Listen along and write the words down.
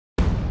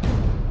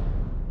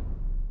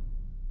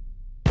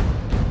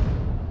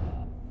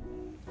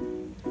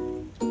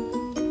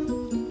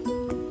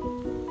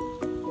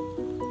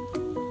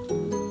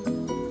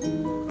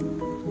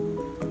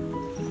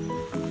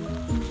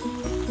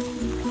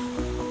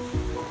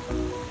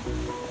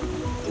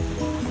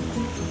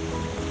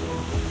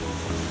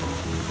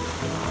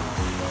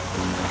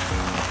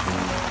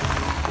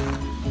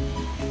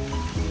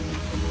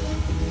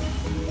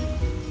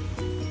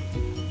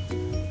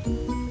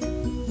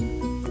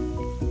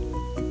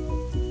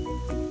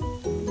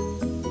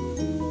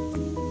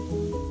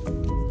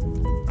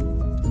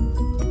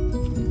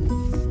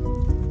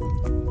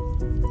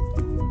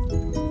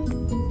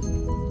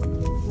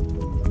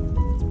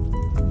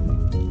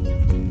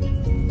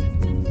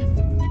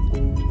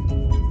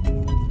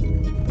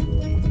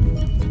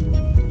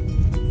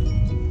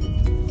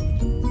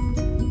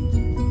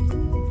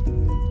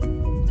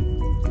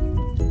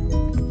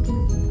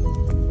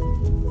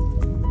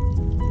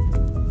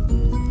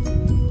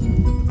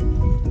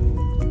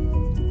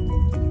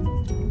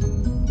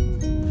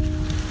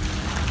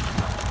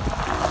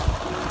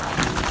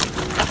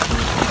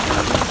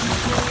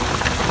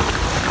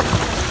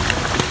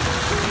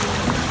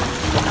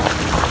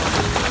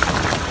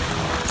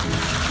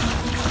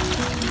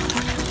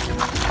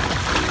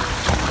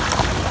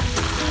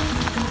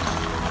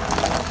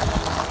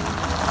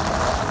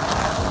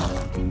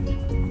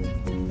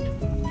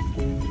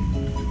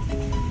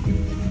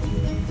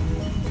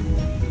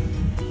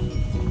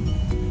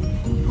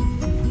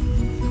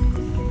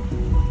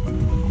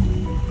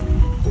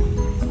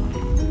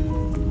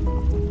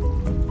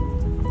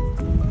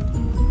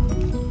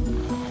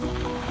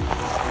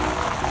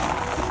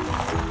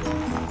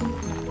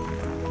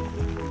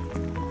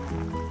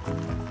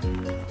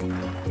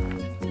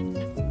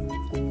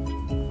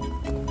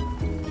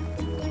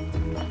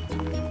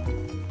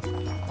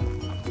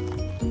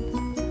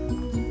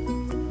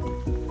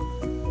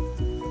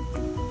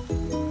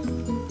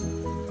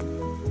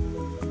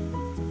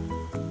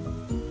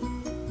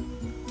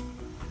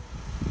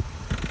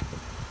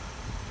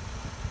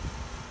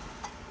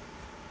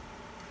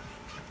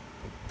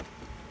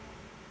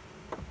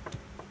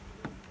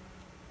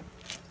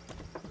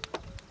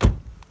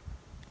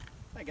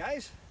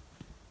guys,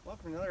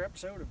 welcome to another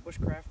episode of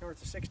Bushcraft North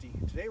of 60.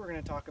 Today we're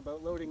going to talk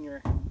about loading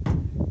your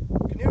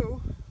canoe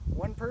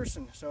one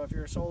person. So if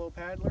you're a solo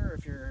paddler,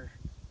 if you're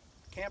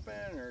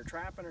camping or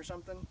trapping or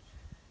something,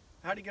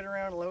 how to get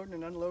around loading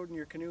and unloading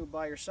your canoe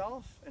by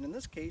yourself, and in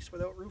this case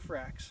without roof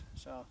racks.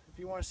 So if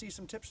you want to see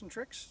some tips and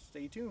tricks,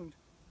 stay tuned.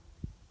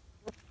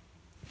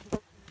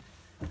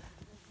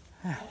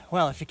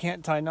 Well, if you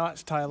can't tie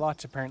knots, tie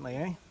lots apparently,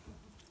 eh?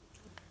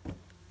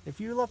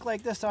 If you look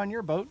like this on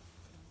your boat,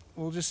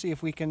 we'll just see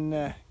if we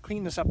can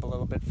clean this up a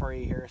little bit for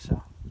you here.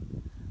 So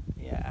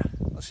yeah,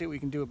 let's see what we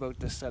can do about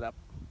this setup.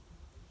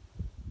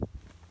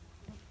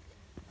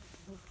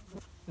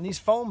 And these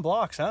foam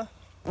blocks, huh?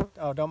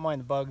 Oh, don't mind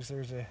the bugs.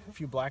 There's a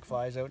few black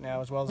flies out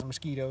now, as well as the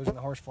mosquitoes and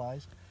the horse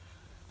flies.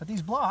 But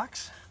these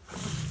blocks,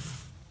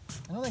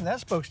 I don't think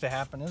that's supposed to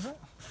happen, is it?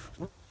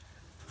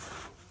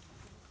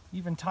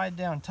 Even tied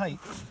down tight.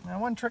 Now,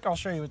 one trick I'll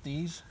show you with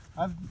these,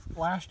 I've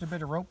lashed a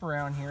bit of rope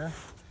around here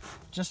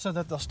just so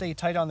that they'll stay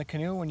tight on the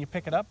canoe when you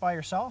pick it up by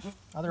yourself.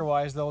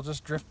 Otherwise, they'll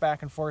just drift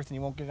back and forth and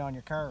you won't get it on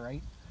your car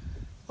right.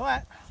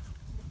 But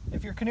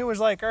if your canoe is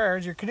like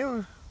ours, your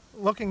canoe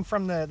looking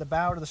from the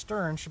bow to the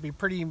stern should be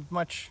pretty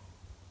much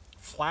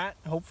flat,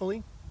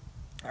 hopefully.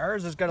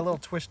 Ours has got a little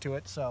twist to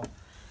it, so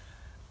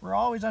we're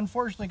always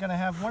unfortunately going to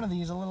have one of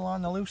these a little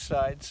on the loose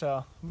side,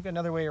 so we've got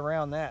another way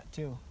around that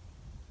too.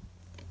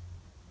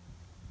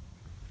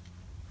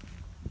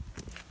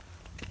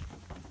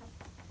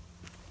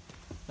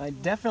 I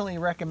definitely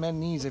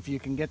recommend these if you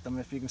can get them.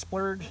 If you can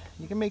splurge,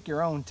 you can make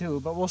your own too,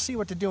 but we'll see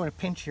what to do in a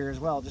pinch here as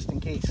well, just in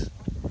case.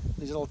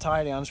 These little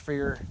tie downs for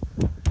your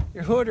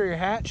hood or your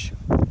hatch.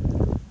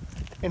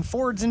 In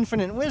Ford's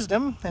infinite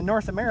wisdom, in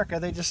North America,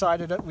 they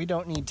decided that we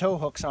don't need tow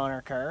hooks on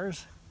our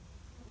cars,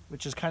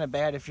 which is kind of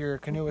bad if you're a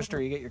canoeist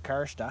or you get your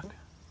car stuck.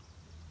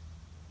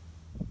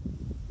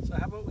 So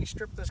how about we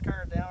strip this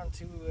car down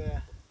to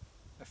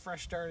a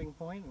fresh starting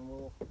point and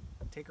we'll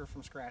take her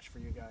from scratch for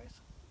you guys.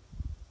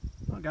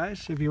 Well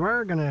guys, if you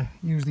are going to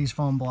use these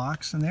foam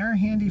blocks, and they are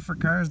handy for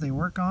cars they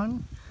work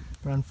on,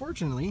 but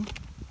unfortunately,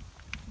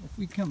 if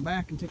we come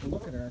back and take a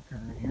look at our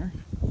car here,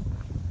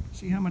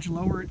 see how much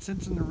lower it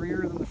sits in the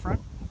rear than the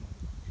front?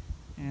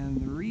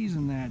 And the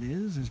reason that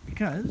is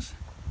because,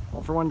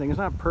 well, for one thing, it's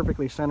not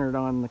perfectly centered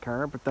on the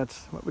car, but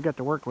that's what we got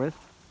to work with.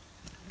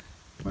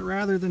 But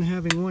rather than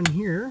having one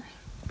here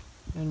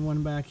and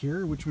one back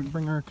here, which would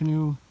bring our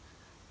canoe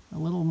a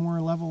little more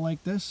level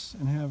like this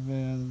and have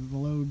the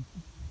load,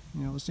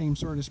 you know, the same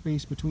sort of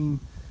space between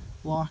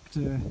block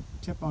to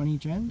tip on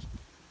each end.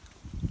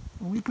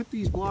 When we put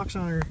these blocks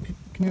on our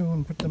canoe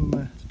and put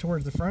them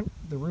towards the front,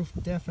 the roof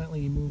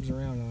definitely moves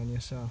around on you,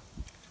 so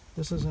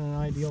this isn't an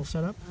ideal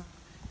setup.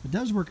 It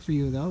does work for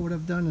you though. What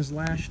I've done is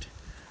lashed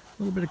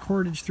a little bit of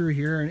cordage through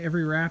here, and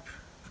every wrap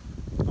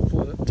I'll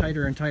pull it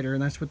tighter and tighter,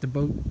 and that's with the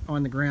boat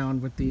on the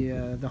ground with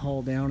the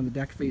hull down and the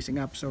deck facing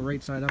up, so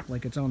right side up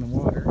like it's on the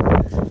water.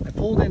 I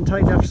pulled in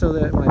tight enough so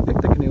that when I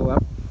pick the canoe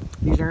up,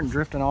 these aren't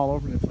drifting all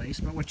over the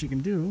place. But what you can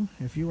do,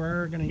 if you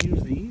are going to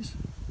use these,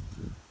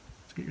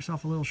 let's get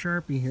yourself a little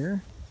Sharpie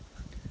here,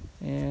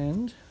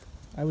 and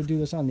I would do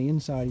this on the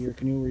inside of your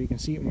canoe where you can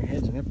see it when your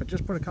head's in it, but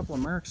just put a couple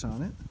of marks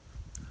on it.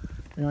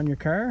 And on your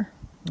car,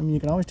 I mean, you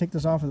can always take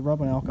this off with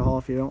rubbing alcohol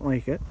if you don't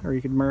like it, or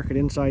you could mark it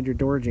inside your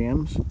door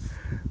jambs.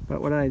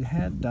 But what I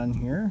had done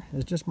here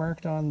is just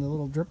marked on the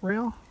little drip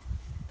rail.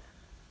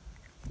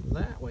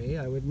 That way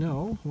I would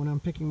know when I'm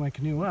picking my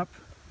canoe up,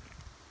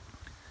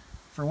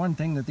 for one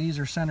thing, that these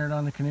are centered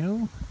on the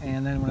canoe,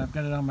 and then when I've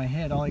got it on my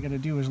head, all I got to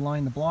do is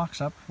line the blocks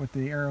up with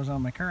the arrows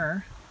on my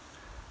car,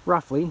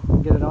 roughly,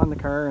 get it on the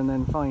car, and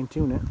then fine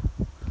tune it.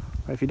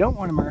 But if you don't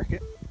want to mark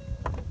it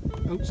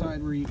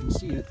outside where you can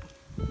see it,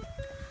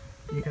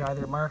 you can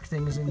either mark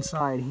things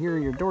inside here,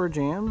 your door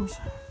jambs,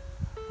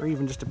 or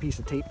even just a piece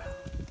of tape.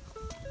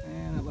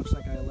 And it looks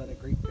like I let a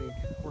great big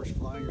horse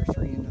fly or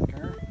three into the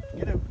car.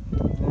 Get out.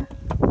 There.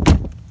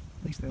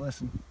 At least they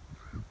listen.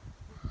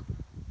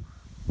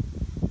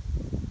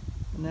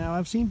 Now,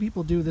 I've seen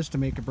people do this to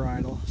make a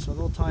bridle, so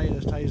they'll tie it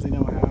as tight as they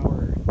know how,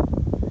 or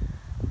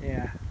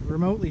yeah,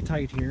 remotely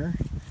tight here,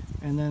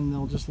 and then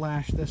they'll just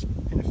lash this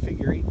in a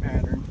figure-8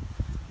 pattern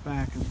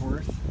back and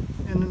forth.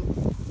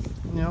 And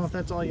you know, if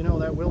that's all you know,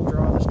 that will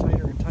draw this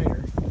tighter and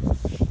tighter,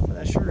 but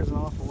that sure is an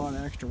awful lot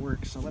of extra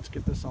work. So let's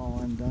get this all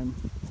undone,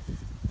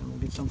 and we'll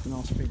get something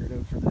else figured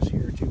out for this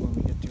here too when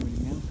we get to it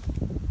again.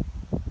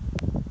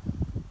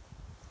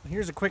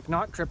 Here's a quick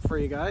knot trip for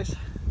you guys.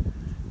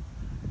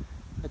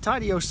 I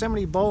tied a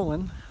Yosemite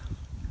bowline,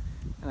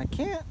 and I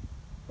can't,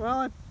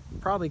 well, I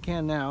probably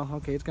can now.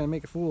 Okay, it's going to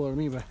make a fool out of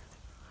me, but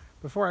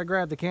before I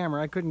grabbed the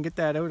camera, I couldn't get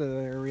that out of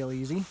there real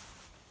easy.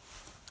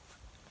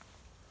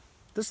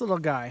 This little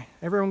guy,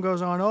 everyone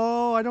goes on,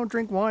 oh, I don't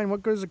drink wine,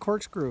 what good is a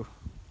corkscrew?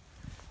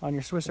 On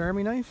your Swiss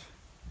Army knife,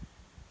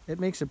 it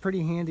makes a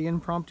pretty handy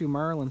impromptu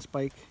marlin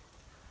spike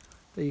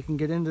that you can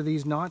get into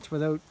these knots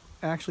without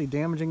actually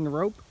damaging the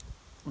rope.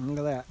 And look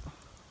at that.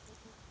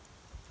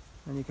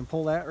 And you can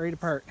pull that right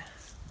apart.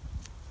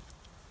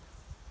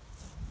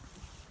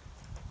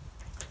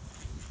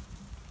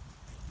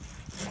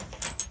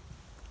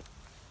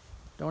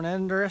 Don't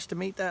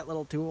underestimate that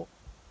little tool.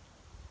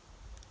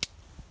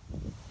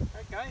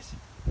 Alright guys,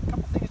 a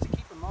couple things to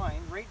keep in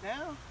mind. Right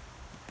now,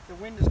 the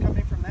wind is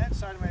coming from that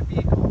side of my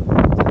vehicle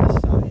to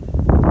this side.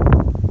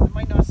 It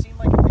might not seem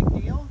like a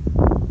big deal,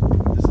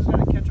 but this is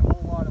going to catch a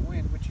whole lot of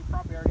wind, which you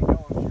probably already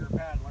know if you're a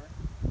paddler.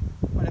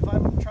 But if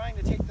I'm trying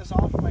to take this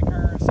off of my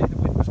car and say the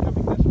wind was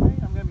coming this way,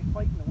 I'm going to be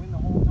fighting the wind the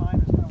whole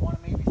time. It's going to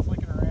want to maybe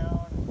flick it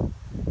around.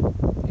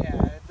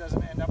 Yeah, it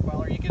doesn't end up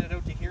well. Or you get it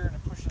out to here and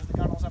it pushes the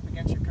gunnels up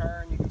against your car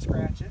and you can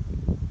scratch it.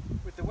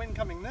 With the wind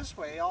coming this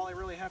way, all I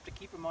really have to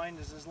keep in mind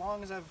is as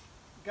long as I've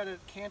got it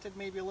canted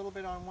maybe a little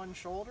bit on one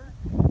shoulder,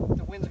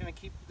 the wind's going to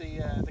keep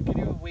the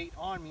canoe weight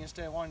on me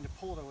instead of wanting to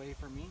pull it away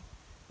from me.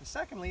 And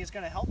secondly, it's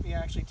going to help me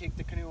actually take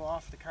the canoe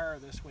off the car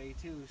this way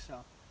too.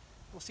 So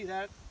we'll see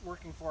that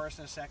working for us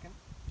in a second.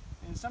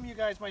 And some of you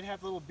guys might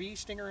have little bee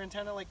stinger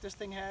antenna like this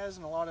thing has,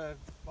 and a lot of,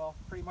 well,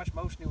 pretty much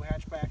most new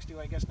hatchbacks do,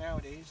 I guess,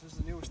 nowadays. This is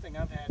the newest thing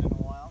I've had in a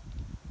while.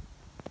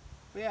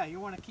 But yeah, you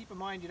want to keep in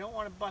mind you don't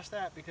want to bust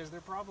that because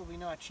they're probably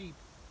not cheap,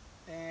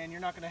 and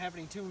you're not going to have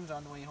any tunes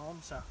on the way home.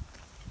 So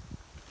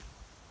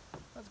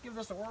let's give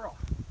this a whirl.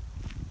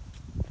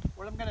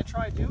 What I'm going to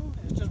try to do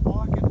is just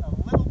walk it a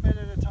little bit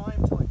at a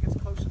time until it gets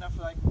close enough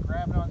that I can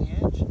grab it on the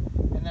edge,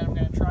 and then I'm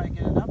going to try to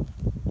get it up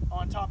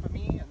on top of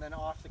me and then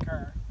off the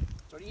car.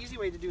 So an easy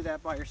way to do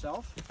that by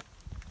yourself,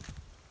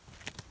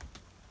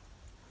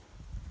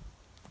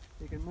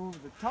 you can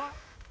move the top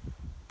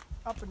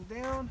up and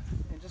down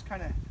and just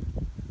kind of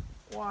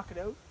walk it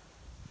out.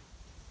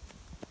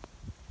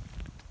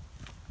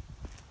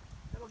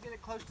 That'll get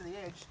it close to the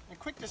edge. And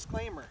quick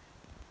disclaimer,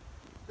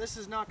 this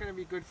is not going to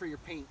be good for your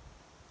paint.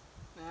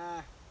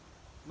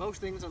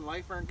 Most things in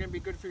life aren't going to be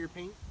good for your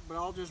paint, but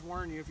I'll just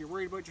warn you, if you're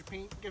worried about your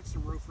paint, get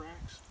some roof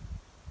racks.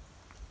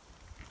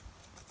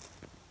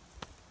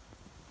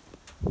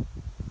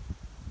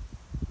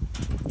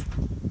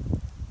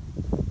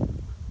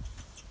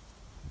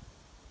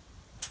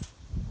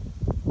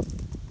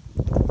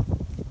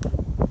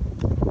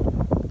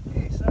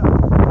 Okay, so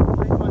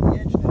right on the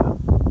edge now.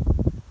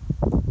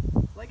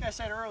 Like I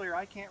said earlier,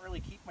 I can't really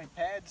keep my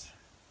pads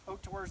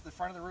out towards the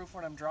front of the roof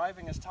when I'm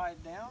driving as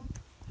tied down.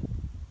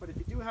 But if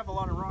you do have a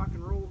lot of rock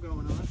and roll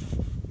going on,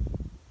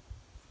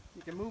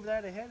 you can move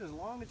that ahead as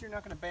long as you're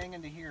not going to bang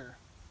into here.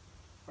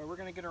 But we're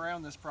going to get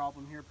around this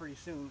problem here pretty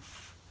soon.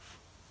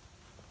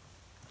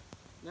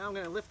 Now I'm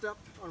going to lift up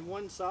on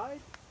one side,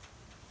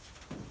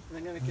 and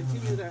I'm going to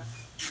continue that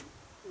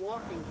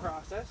walking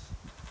process.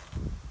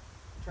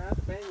 Try not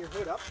to bang your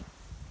hood up.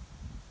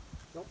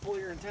 Don't pull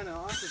your antenna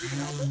off if you can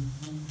help it.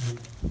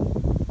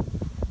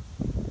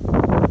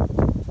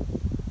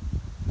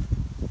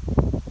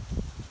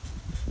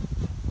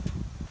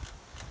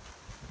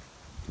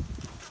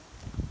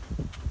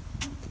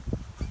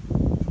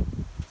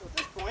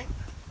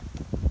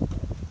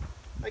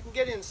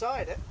 Get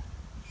inside it.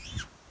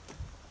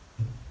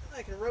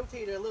 I can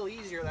rotate it a little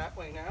easier that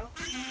way now.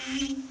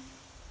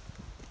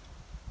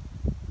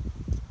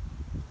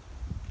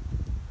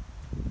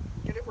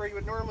 Get it where you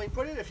would normally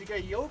put it if you got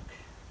a yoke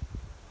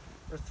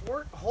or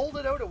thwart. Hold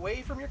it out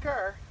away from your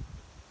car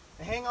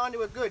and hang on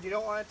to it good. You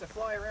don't want it to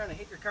fly around and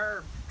hit your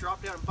car,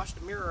 drop down and bust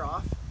the mirror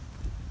off.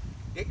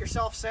 Get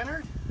yourself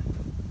centered,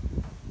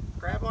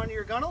 grab onto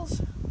your gunnels,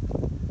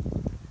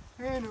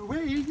 and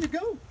away you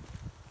go.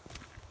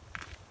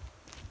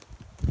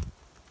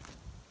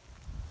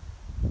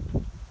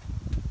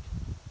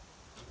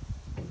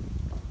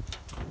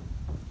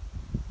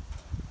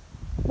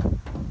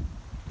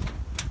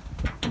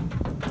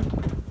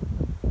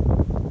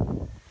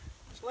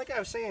 Like I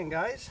was saying,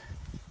 guys,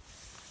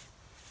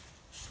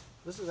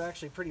 this is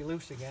actually pretty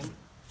loose again.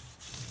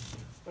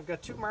 I've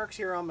got 2 marks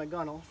here on my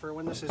gunnel for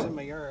when this is in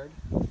my yard.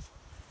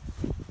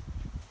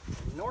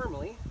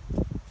 Normally,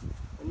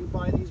 when you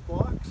buy these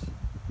blocks,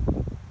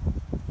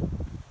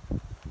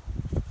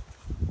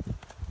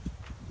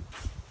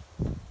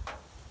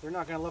 they're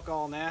not going to look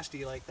all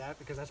nasty like that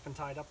because that's been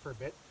tied up for a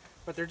bit,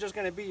 but they're just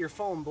going to be your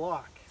foam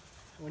block.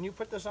 When you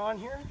put this on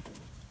here,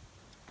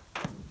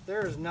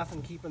 there is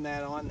nothing keeping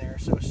that on there.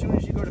 So as soon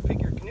as you go to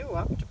pick your canoe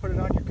up to put it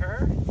on your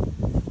car,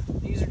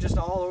 these are just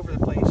all over the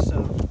place.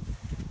 So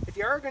if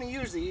you are going to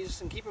use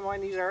these, and keep in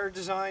mind these are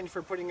designed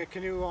for putting a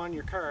canoe on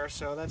your car,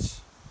 so that's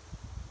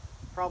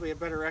probably a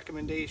better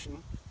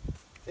recommendation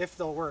if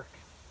they'll work.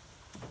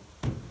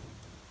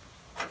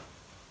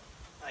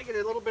 I get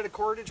a little bit of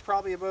cordage,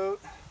 probably about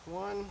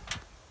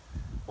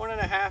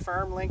 1.5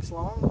 arm lengths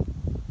long.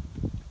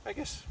 I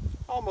guess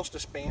almost a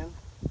span.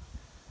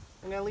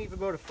 I'm going to leave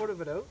about 1 foot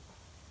of it out.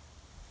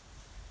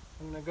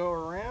 I'm going to go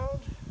around.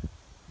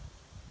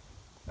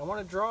 I want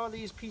to draw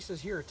these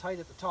pieces here tight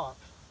at the top,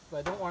 but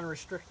I don't want to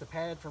restrict the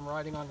pad from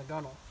riding on the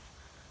gunnel.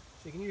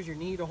 So you can use your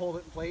knee to hold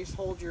it in place.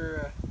 Hold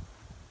your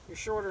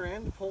shorter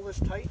end, pull this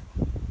tight.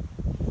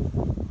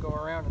 Go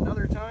around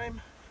another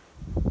time,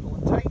 pull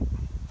it tight.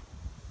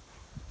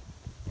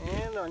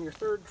 And on your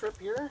 3rd trip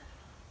here,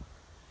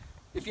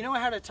 if you know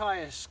how to tie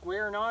a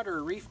square knot or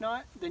a reef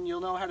knot, then you'll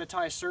know how to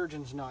tie a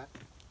surgeon's knot.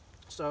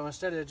 So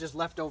instead of just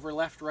left over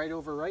left, right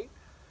over right,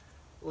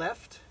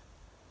 left,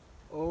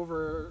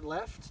 over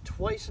left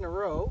twice in a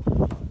row.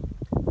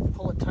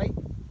 Pull it tight.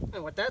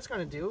 And what that's going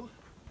to do,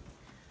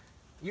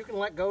 you can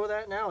let go of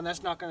that now, and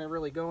that's not going to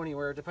really go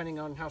anywhere depending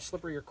on how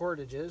slippery your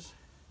cordage is.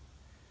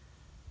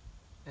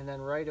 And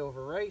then right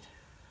over right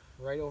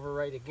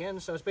again.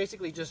 So it's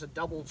basically just a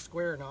doubled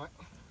square knot.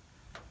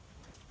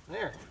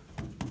 There.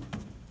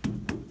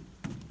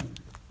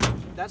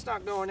 That's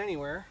not going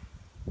anywhere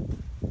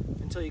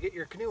until you get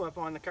your canoe up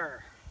on the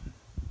car.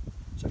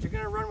 So if you're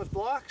going to run with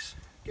blocks,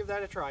 give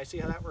that a try. See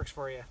how that works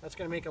for you. That's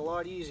going to make it a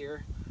lot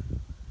easier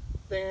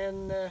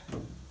than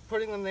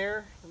putting them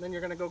there, and then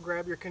you're going to go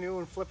grab your canoe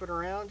and flip it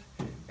around,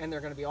 and they're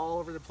going to be all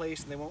over the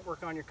place, and they won't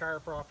work on your car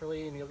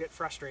properly, and you'll get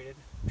frustrated.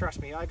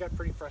 Trust me, I got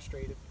pretty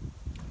frustrated.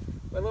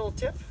 My little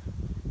tip,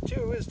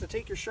 too, is to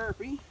take your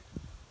Sharpie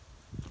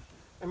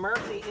and mark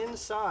the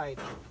inside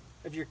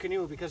of your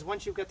canoe, because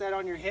once you've got that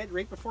on your head,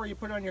 right before you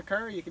put it on your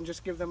car, you can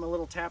just give them a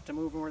little tap to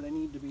move them where they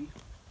need to be.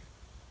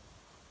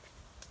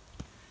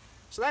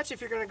 So that's if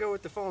you're going to go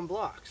with the foam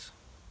blocks.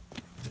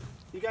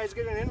 You guys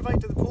get an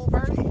invite to the pool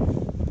party?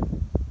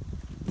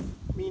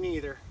 Me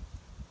neither.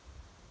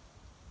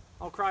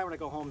 I'll cry when I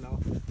go home though.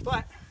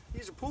 But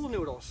these are pool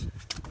noodles.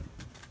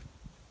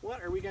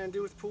 What are we going to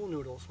do with pool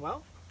noodles?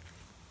 Well,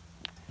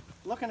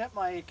 looking at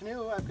my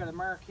canoe, I've got a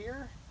mark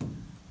here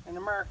and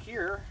a mark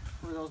here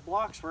where those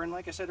blocks were, and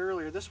like I said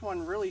earlier, this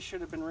one really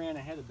should have been ran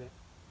ahead a bit.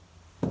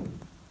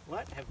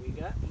 What have we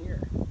got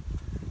here?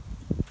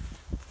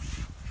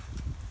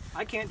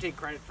 I can't take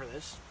credit for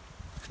this.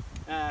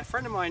 A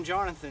friend of mine,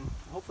 Jonathan,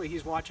 hopefully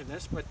he's watching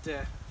this, but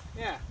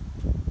yeah,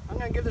 I'm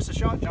going to give this a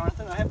shot,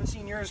 Jonathan. I haven't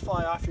seen yours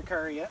fly off your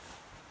car yet.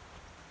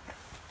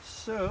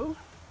 So,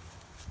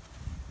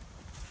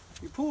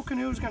 your pool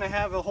canoe is going to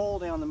have a hole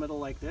down the middle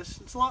like this.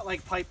 It's a lot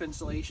like pipe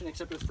insulation,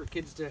 except it's for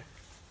kids to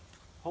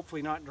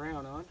hopefully not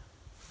drown on.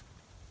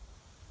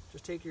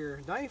 Just take your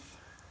knife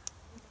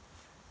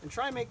and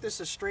try and make this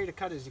as straight a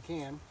cut as you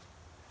can,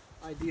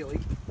 ideally.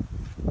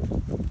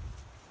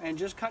 And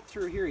just cut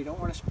through here. You don't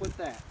want to split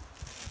that.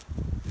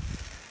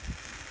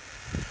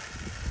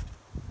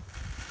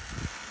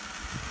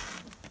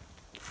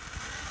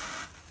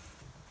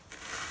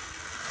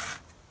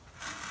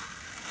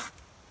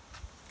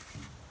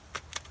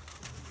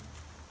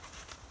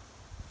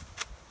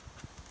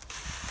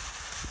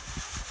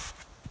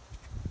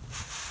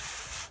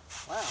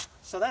 Wow,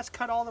 so that's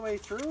cut all the way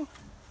through.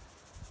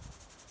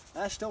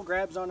 That still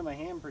grabs onto my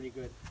hand pretty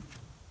good.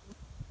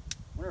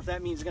 Wonder if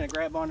that means it's going to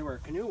grab onto our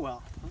canoe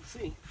well. Let's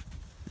see.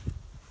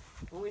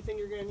 The only thing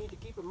you're going to need to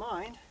keep in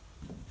mind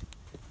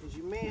is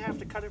you may have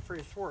to cut it for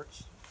your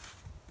thwarts.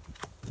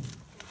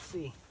 Let's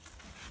see.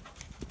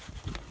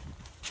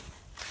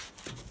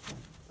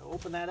 So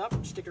open that up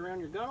and stick it around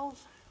your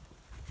gunnels.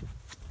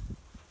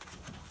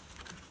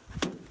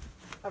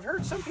 I've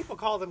heard some people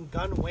call them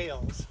gun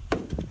whales.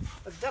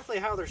 That's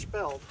definitely how they're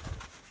spelled.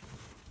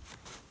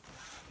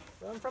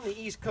 But I'm from the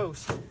East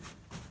Coast,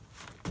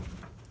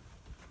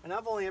 and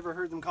I've only ever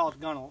heard them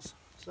called gunnels.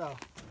 So,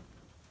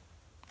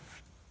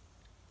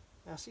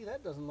 now see,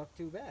 that doesn't look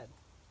too bad.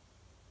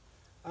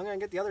 I'm going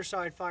to get the other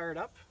side fired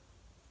up,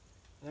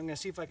 and I'm going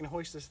to see if I can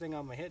hoist this thing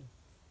on my head.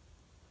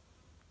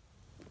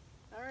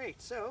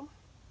 Alright, so,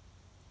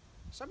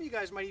 some of you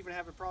guys might even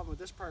have a problem with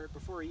this part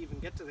before you even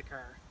get to the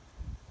car.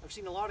 I've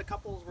seen a lot of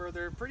couples where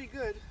they're pretty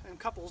good, and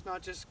couples,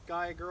 not just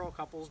guy-girl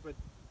couples, but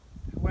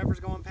whoever's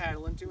going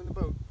paddling to in the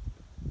boat.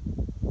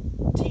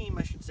 Team,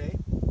 I should say.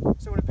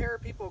 So when a pair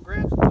of people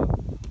grabs the boat,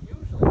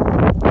 usually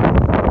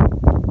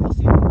you'll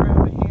see them grab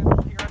a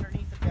handle here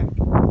underneath the deck.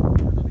 Or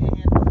there'll be a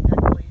handle on the deck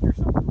blade or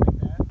something like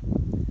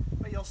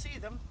that. But you'll see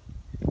them.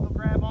 They'll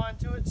grab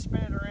onto it,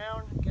 spin it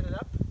around, get it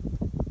up,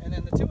 and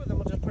then the two of them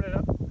will just put it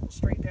up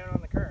straight down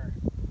on the car.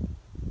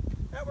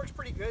 That works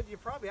pretty good. You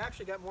probably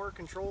actually got more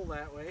control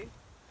that way.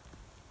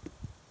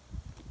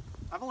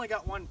 I've only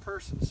got one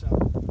person, so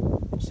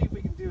we'll see if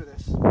we can do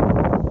this.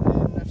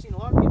 And I've seen a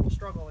lot of people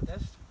struggle with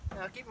this.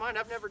 Now keep in mind,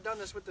 I've never done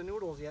this with the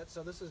Noodles yet,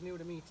 so this is new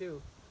to me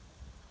too.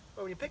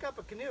 But when you pick up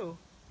a canoe,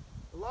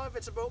 a lot of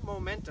it's about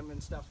momentum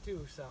and stuff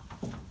too, so.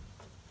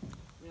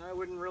 You know, I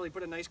wouldn't really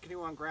put a nice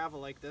canoe on gravel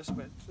like this,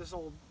 but this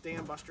old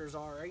dam buster is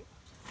alright.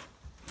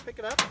 Pick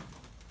it up.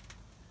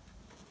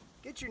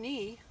 Get your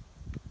knee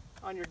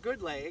on your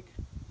good leg,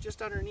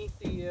 just underneath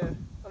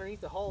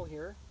the hull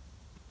here.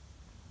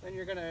 Then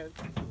you're going to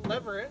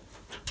lever it,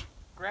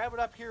 grab it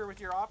up here with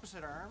your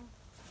opposite arm.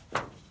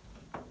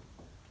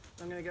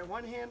 I'm going to get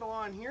one handle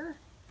on here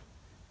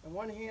and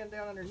one hand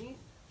down underneath.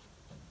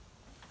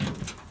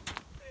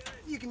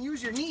 You can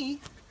use your knee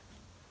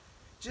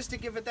just to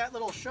give it that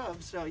little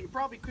shove. So you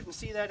probably couldn't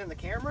see that in the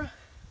camera,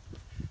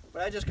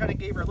 but I just kind of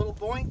gave her a little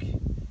boink,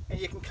 and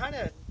you can kind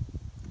of,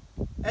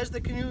 as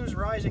the canoe is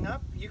rising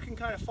up, you can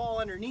kind of fall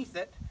underneath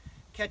it,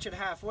 catch it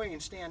halfway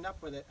and stand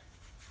up with it.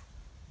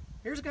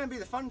 Here's going to be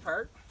the fun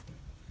part.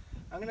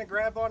 I'm going to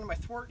grab onto my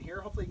thwart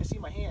here. Hopefully you can see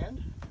my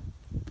hand.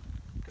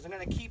 Because I'm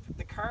going to keep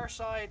the car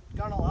side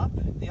gunnel up,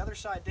 the other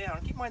side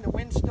down. Keep in mind the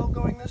wind's still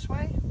going this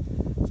way,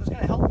 so it's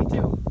going to help me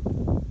too.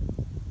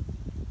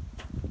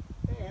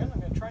 And I'm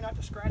going to try not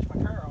to scratch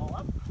my car all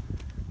up.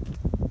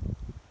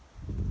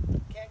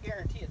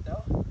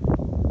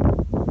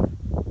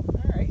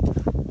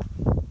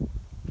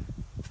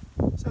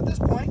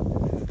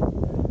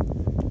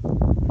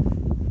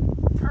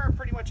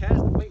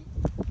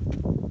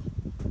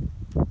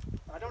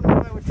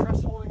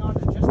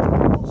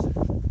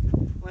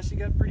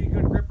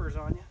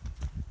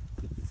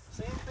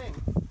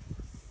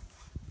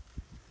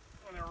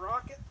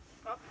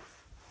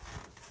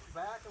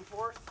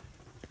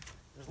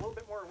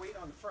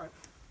 on the front.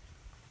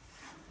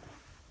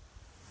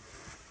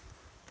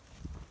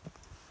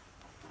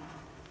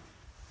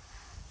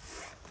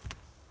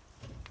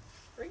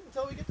 Right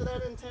until we get to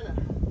that antenna.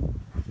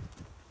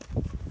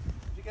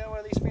 If you got one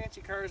of these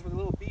fancy cars with a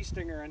little bee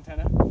stinger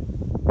antenna,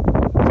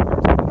 this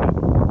part's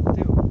what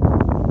we do.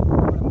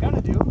 What I'm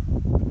gonna do,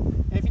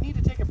 and if you need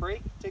to take a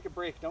break, take a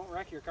break. Don't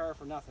wreck your car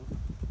for nothing.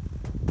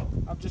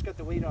 I've just got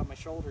the weight on my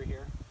shoulder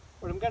here.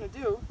 What I'm gonna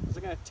do is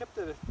I'm gonna tip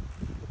the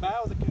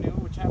bow of the canoe,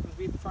 which happens to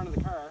be at the front of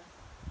the car,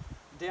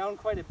 down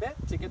quite a bit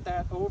to get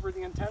that over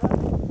the antenna,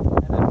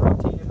 and then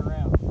rotate it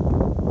around.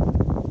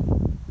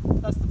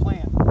 That's the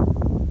plan.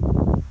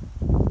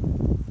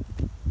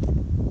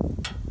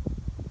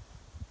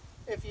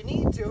 If you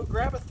need to,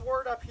 grab a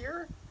thwart up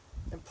here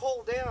and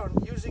pull down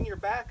using your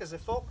back as a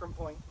fulcrum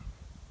point.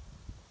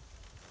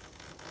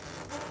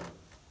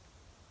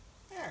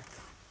 There.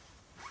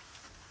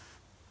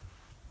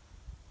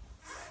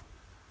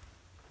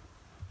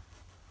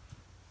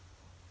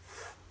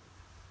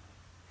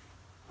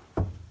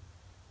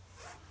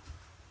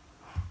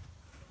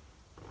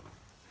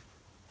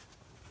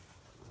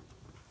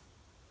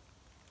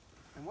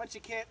 And once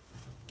you can't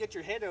get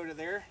your head out of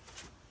there,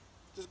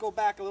 just go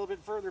back a little bit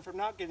further from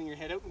not getting your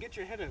head out and get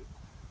your head out.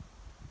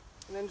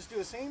 And then just do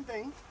the same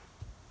thing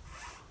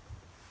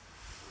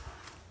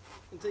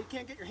until you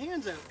can't get your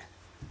hands out.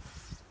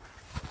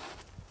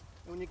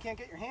 And when you can't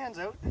get your hands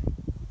out,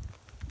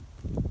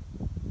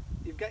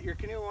 you've got your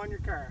canoe on your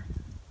car.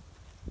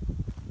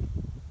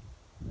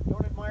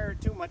 Don't admire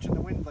it too much in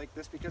the wind like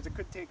this because it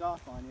could take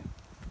off on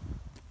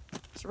you.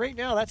 So right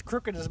now that's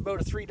crooked as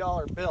about a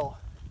 $3 bill.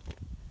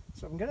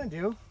 So what I'm gonna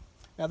do,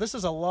 now this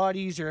is a lot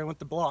easier with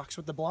the blocks.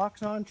 With the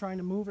blocks on, trying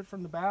to move it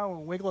from the bow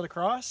and wiggle it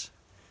across,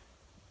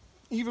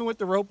 even with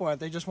the rope on it,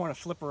 they just want to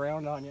flip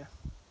around on you.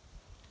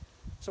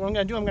 So what I'm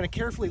gonna do, I'm gonna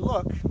carefully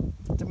look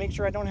to make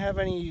sure I don't have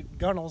any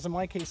gunnels. In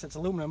my case it's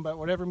aluminum, but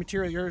whatever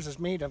material yours is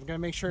made of, I'm gonna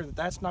make sure that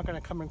that's not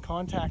gonna come in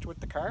contact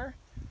with the car.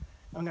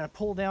 I'm gonna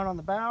pull down on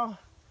the bow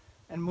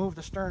and move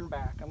the stern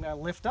back. I'm gonna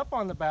lift up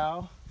on the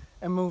bow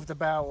and move the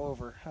bow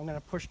over. I'm gonna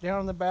push down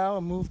on the bow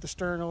and move the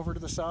stern over to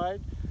the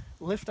side,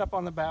 lift up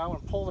on the bow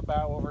and pull the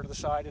bow over to the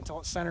side until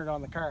it's centered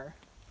on the car.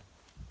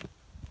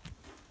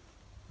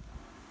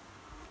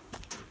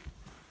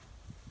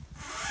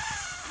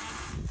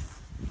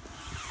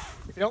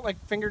 If you don't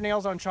like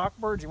fingernails on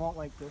chalkboards, you won't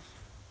like this.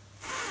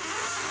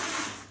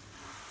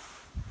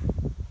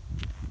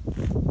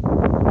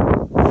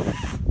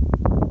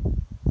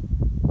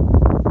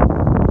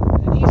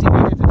 An easy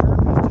way to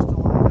determine is just to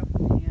line up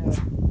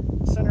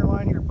the center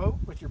line of your boat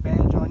with your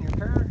badge on your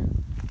car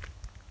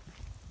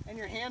and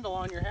your handle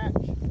on your hatch.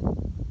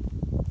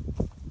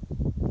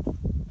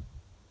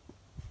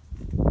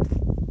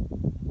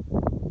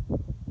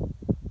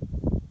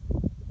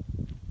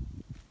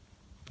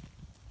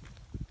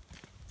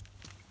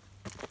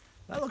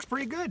 That looks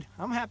pretty good.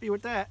 I'm happy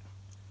with that.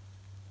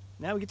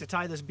 Now we get to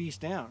tie this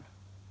beast down.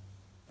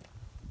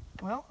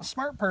 Well, a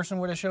smart person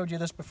would have showed you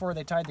this before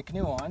they tied the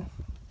canoe on.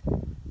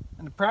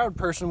 And a proud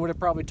person would have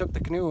probably took the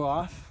canoe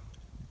off.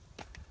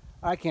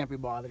 I can't be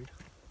bothered.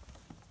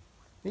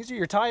 These are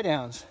your tie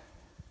downs.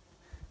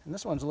 And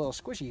this one's a little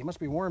squishy. It must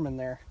be warm in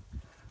there.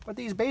 What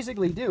these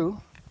basically do,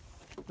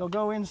 they'll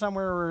go in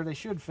somewhere where they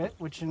should fit,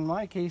 which in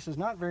my case is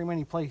not very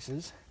many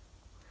places.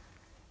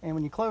 And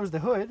when you close the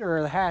hood,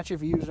 or the hatch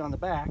if you use it on the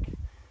back,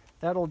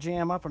 that'll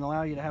jam up and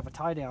allow you to have a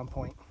tie down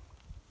point.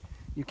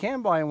 You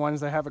can buy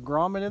ones that have a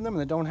grommet in them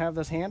and that don't have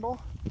this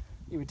handle.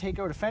 You would take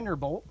out a fender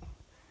bolt,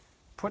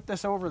 put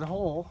this over the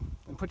hole,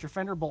 and put your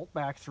fender bolt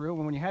back through.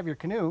 And when you have your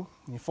canoe,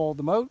 you fold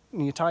them out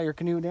and you tie your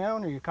canoe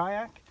down or your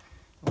kayak.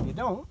 When you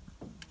don't,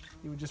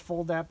 you would just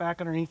fold that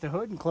back underneath the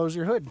hood and close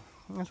your hood.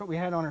 And that's what we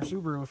had on our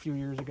Subaru a few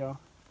years ago.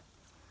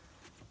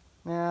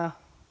 Now,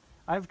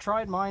 I've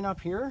tried mine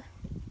up here,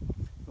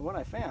 but what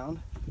I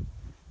found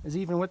is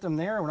even with them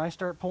there, when I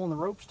start pulling the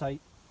ropes tight,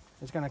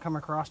 it's going to come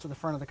across to the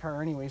front of the car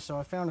anyway. So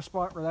I found a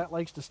spot where that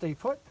likes to stay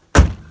put.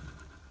 I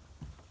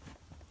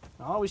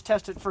always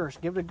test it first.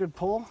 Give it a good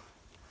pull.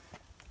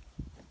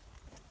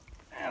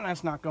 And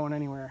that's not going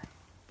anywhere.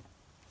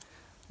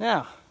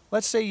 Now,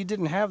 let's say you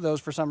didn't have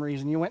those for some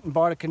reason. You went and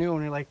bought a canoe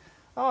and you're like,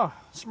 oh,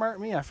 smart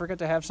me, I forgot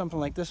to have something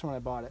like this when I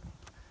bought it.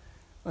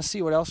 Let's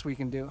see what else we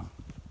can do.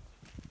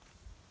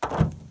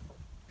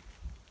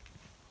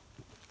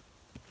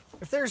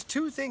 If there's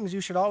two things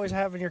you should always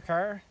have in your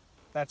car,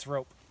 that's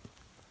rope.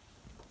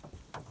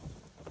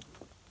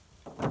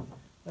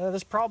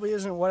 This probably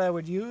isn't what I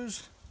would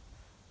use,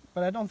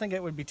 but I don't think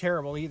it would be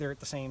terrible either at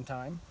the same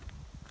time.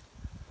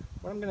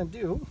 What I'm going to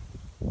do,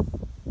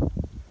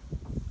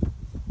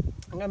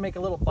 I'm going to make a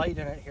little bite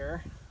in it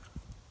here,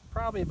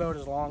 probably about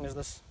as long as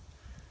this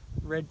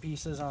red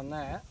piece is on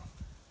that.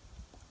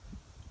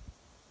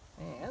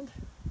 And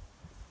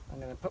I'm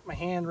going to put my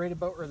hand right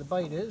about where the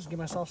bite is, give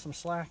myself some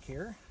slack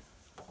here.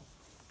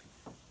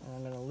 And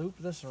I'm going to loop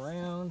this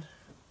around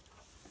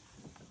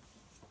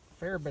a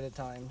fair bit of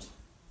times.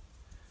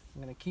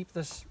 I'm going to keep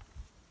this,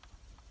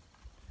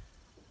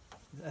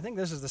 I think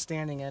this is the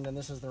standing end and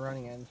this is the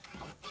running end.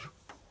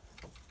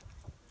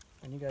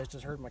 And And you guys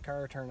just heard my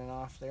car turning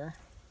off there.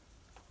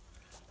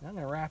 And I'm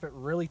going to wrap it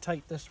really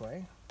tight this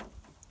way.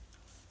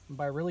 And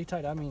by really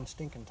tight, I mean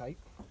stinking tight.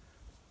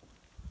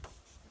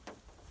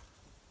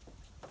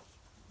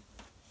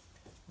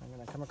 I'm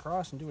going to come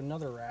across and do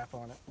another wrap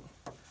on it.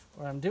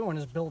 What I'm doing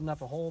is building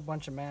up a whole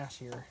bunch of mass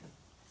here.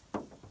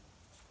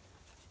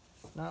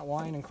 Not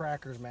wine and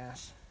crackers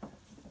mass.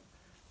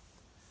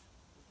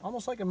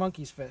 Almost like a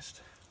monkey's fist.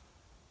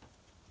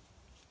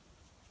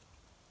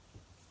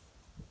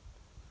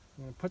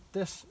 I'm going to put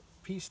this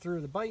piece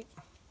through the bite.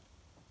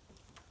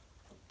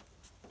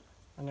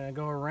 I'm going to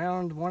go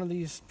around one of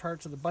these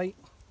parts of the bite,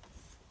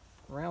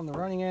 around the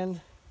running end.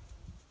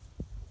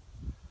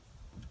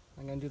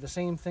 I'm going to do the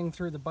same thing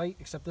through the bite,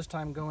 except this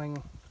time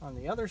going on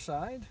the other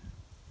side.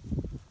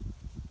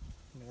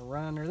 I'm going to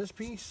run under this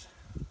piece.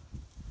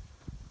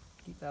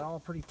 Keep that all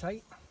pretty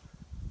tight.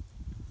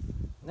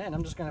 And then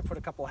I'm just going to put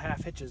a couple of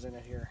half hitches in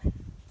it here.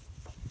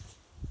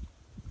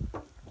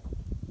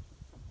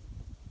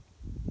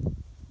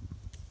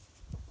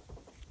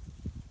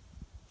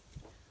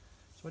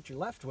 So what you're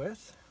left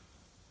with,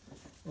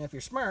 and if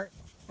you're smart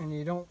and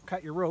you don't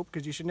cut your rope,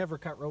 because you should never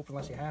cut rope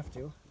unless you have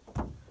to,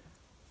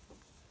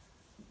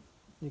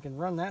 you can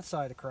run that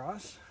side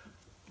across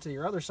to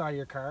your other side of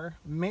your car.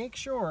 Make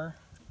sure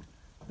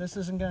this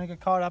isn't going to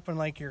get caught up in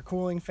like your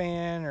cooling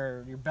fan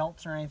or your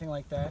belts or anything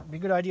like that. It'd be a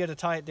good idea to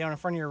tie it down in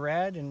front of your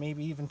rad and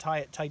maybe even tie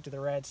it tight to the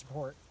rad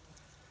support.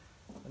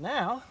 But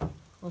now,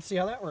 let's see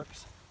how that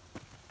works.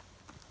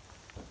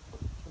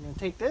 I'm going to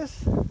take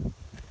this,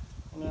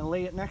 I'm going to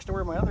lay it next to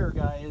where my other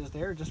guy is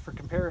there, just for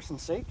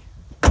comparison's sake.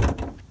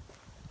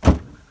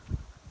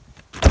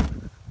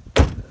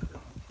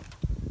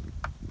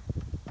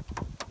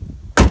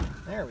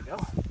 There we go.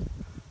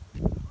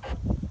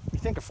 You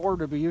think a Ford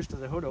would be used to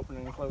the hood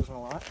opening and closing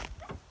a lot.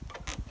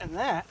 And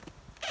that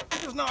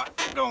is not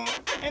going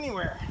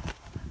anywhere.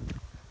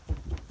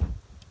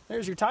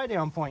 There's your tie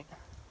down point.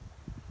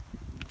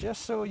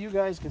 Just so you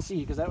guys can see,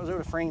 because that was out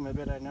of frame a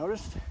bit, I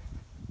noticed.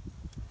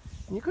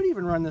 And you could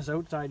even run this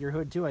outside your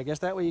hood too, I guess.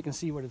 That way you can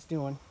see what it's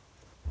doing.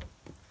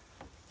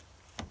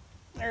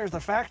 There's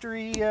the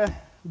factory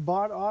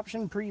bought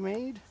option,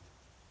 pre-made.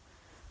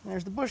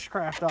 There's the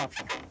bushcraft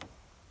option.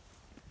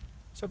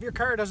 So if your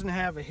car doesn't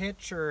have a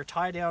hitch or a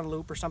tie-down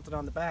loop or something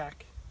on the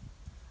back,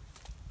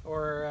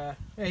 or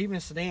yeah, even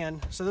a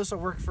sedan, so this will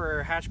work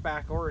for a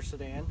hatchback or a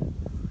sedan,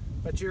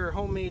 but your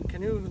homemade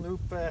canoe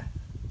loop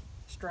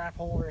strap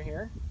holder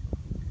here,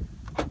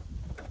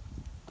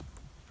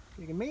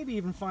 you can maybe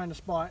even find a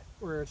spot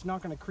where it's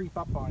not going to creep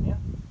up on you.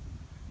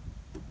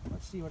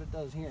 Let's see what it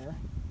does here.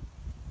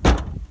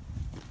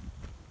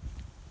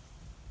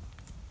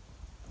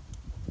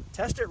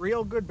 Test it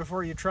real good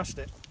before you trust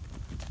it.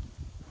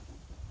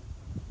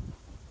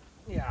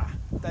 Yeah,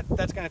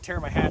 that's going to tear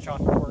my hatch off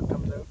before it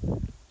comes out.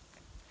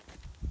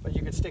 But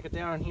you could stick it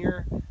down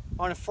here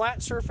on a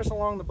flat surface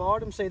along the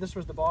bottom. Say this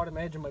was the bottom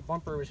edge and my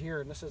bumper was here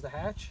and this is the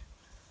hatch.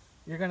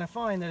 You're going to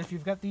find that if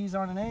you've got these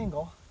on an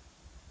angle,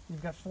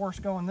 you've got force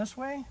going this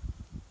way.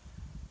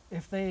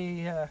 If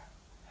they,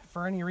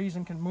 for any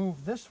reason, can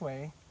move this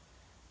way,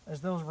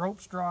 as those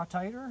ropes draw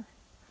tighter,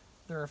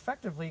 they're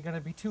effectively going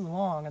to be too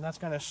long, and that's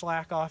going to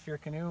slack off your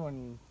canoe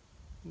and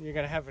you're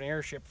going to have an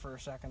airship for a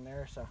second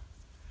there. So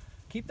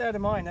keep that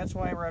in mind. That's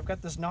why where I've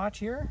got this notch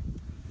here,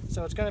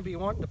 so it's going to be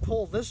wanting to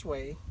pull this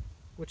way,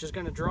 which is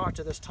going to draw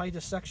to this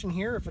tightest section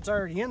here. If it's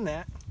already in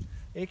that,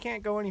 it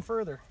can't go any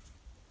further.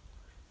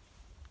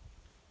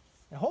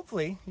 And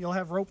hopefully you'll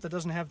have rope that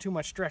doesn't have too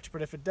much stretch,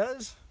 but if it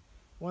does,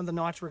 one of the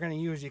knots we're going to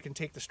use, you can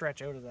take the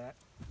stretch out of that.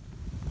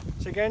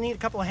 So you're going to need a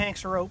couple of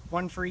hanks of rope,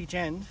 one for each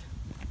end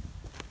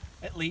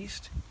at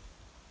least.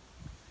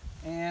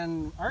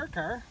 And our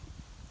car,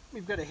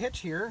 we've got a hitch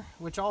here,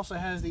 which also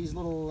has these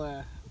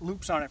little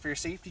loops on it for your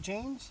safety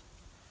chains.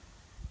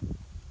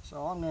 So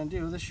all I'm going to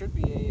do, this should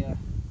be a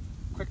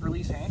quick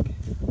release hank.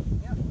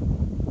 Yeah.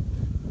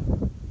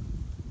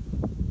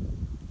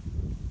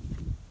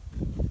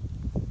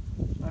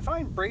 I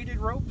find braided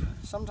rope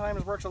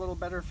sometimes works a little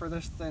better for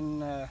this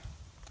than a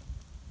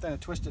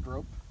twisted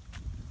rope.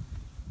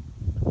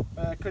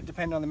 It could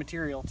depend on the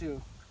material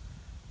too.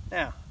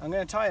 Now, I'm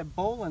going to tie a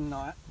bowline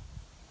knot.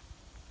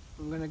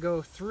 I'm going to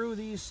go through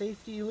these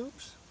safety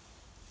loops,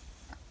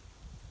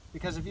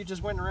 because if you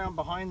just went around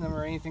behind them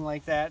or anything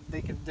like that,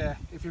 they could,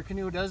 if your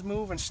canoe does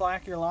move and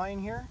slack your line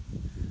here,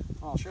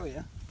 I'll show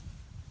you.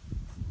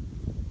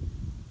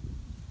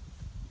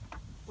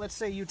 Let's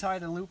say you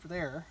tied a loop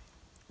there,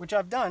 which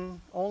I've done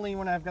only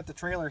when I've got the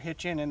trailer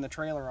hitch in the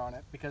trailer on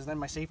it, because then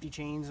my safety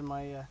chains and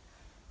my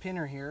pin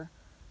are here.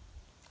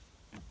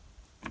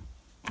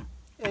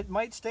 It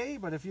might stay,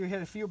 but if you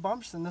hit a few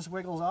bumps and this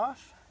wiggles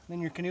off, then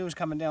your canoe is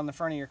coming down the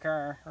front of your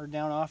car or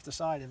down off the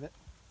side of it.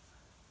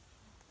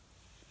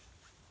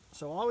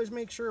 So always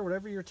make sure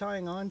whatever you're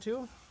tying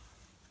onto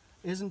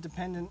isn't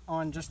dependent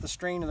on just the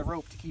strain of the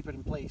rope to keep it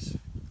in place.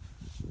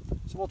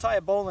 So we'll tie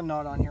a bowline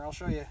knot on here. I'll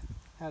show you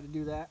how to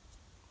do that.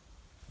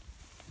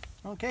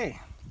 Okay,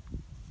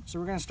 so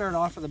we're going to start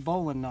off with a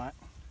bowline knot.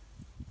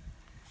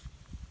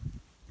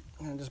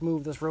 I'm going to just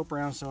move this rope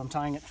around so I'm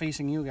tying it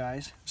facing you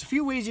guys. There's a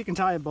few ways you can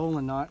tie a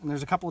bowline knot, and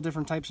there's a couple of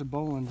different types of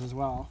bowlines as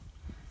well.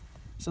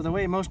 So the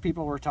way most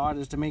people were taught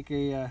is to make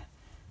a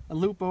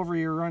loop over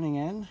your running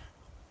end,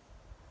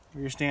 or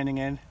your standing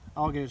end.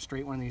 I'll get it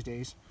straight one of these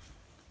days.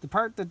 The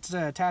part that's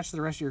attached to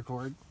the rest of your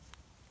cord.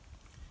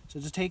 So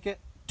just take it,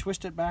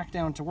 twist it back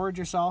down towards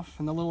yourself,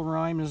 and the little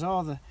rhyme is,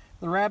 oh,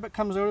 the rabbit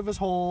comes out of his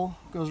hole,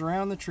 goes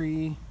around the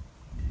tree,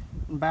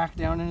 and back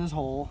down in his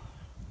hole.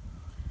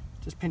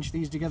 Just pinch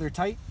these together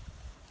tight,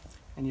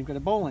 and you've got a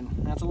bowline.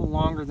 That's a little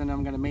longer than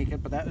I'm going to make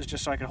it, but that was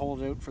just so I could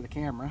hold it out for the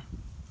camera.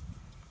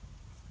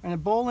 And a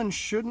bowline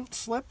shouldn't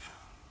slip,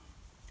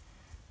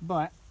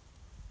 but,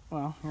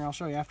 well, here I'll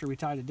show you after we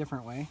tie it a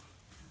different way.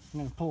 I'm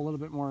going to pull a little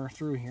bit more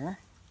through here.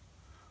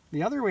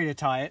 The other way to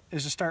tie it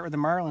is to start with the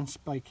marlin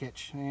spike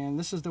hitch, and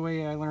this is the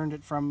way I learned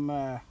it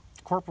from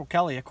Corporal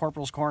Kelly at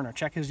Corporal's Corner.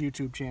 Check his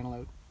YouTube channel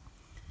out.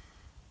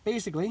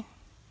 Basically,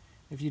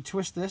 if you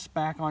twist this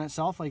back on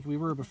itself like we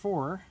were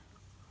before,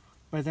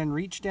 but then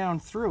reach down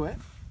through it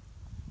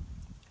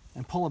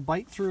and pull a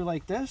bite through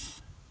like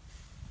this,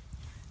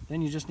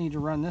 then you just need to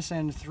run this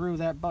end through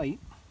that bite,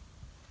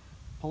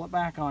 pull it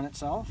back on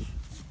itself,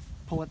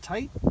 pull it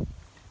tight,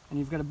 and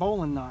you've got a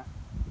bowline knot.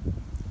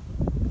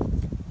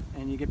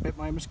 And you get bit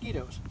by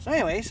mosquitoes. So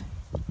anyways,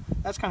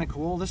 that's kind of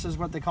cool. This is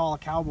what they call a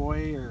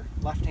cowboy or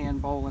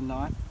left-hand bowline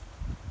knot.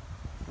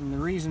 And the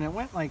reason it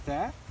went like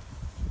that,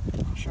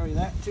 I'll show you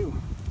that too.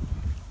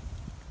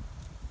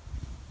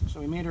 So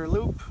we made our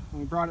loop,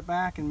 and we brought it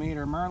back and made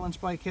our marlin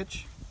spike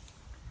hitch.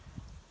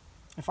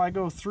 If I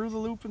go through the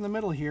loop in the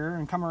middle here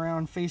and come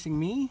around facing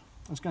me,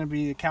 it's going to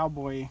be the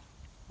cowboy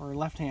or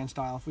left-hand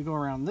style. If we go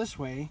around this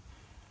way,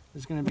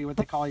 it's going to be what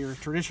they call your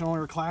traditional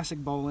or classic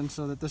bowline,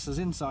 so that this is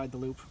inside the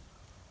loop.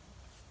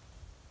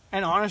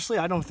 And honestly,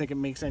 I don't think it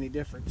makes any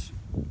difference.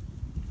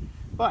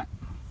 But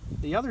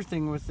the other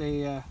thing with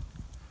a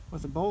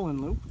bowline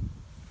loop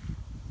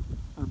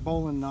or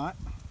bowline knot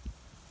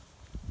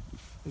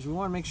is we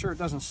want to make sure it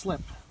doesn't slip.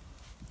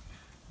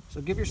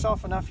 So give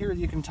yourself enough here that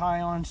you can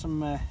tie on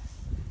some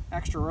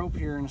extra rope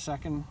here in a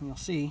second, and you'll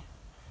see.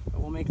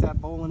 But we'll make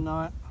that bowline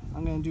knot.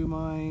 I'm going to do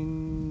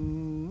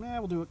mine.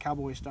 We'll do it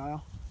cowboy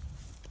style.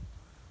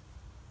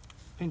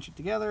 Pinch it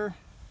together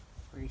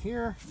right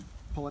here.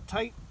 Pull it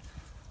tight.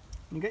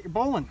 You get your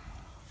bowline.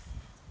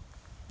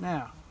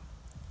 Now,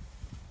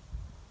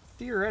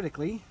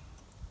 theoretically,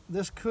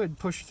 this could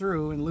push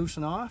through and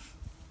loosen off.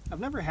 I've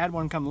never had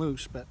one come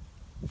loose, but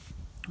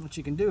what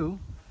you can do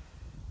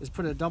is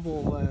put a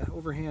double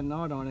overhand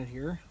knot on it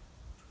here.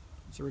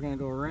 So we're going to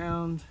go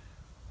around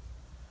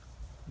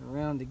and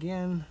around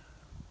again.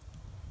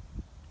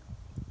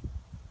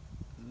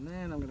 And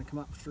then I'm going to come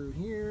up through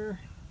here.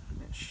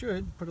 And it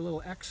should put a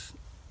little X,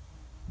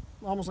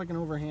 almost like an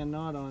overhand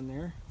knot on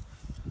there,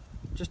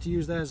 just to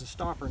use that as a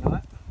stopper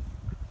knot.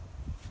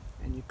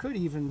 And you could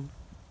even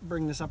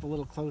bring this up a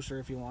little closer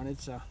if you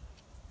wanted, so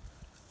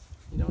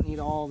you don't need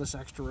all this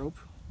extra rope.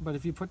 But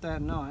if you put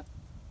that knot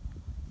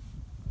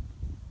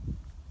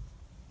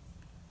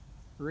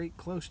right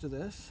close to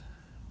this,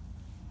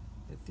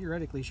 it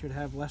theoretically should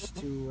have less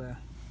to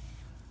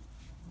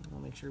I'll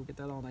make sure we get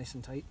that all nice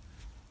and tight.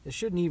 It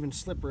shouldn't even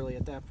slip really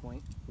at that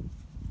point,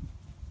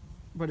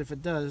 but if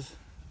it does,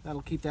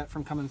 that'll keep that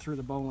from coming through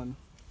the bowline.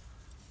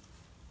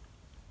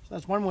 So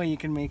that's one way you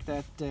can make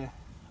that a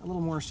little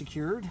more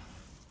secured.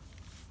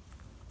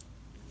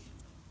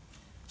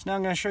 So now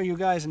I'm going to show you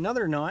guys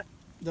another knot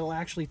that'll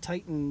actually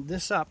tighten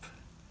this up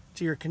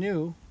to your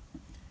canoe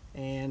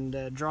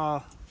and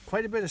draw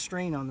quite a bit of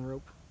strain on the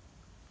rope.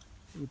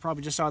 You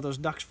probably just saw those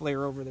ducks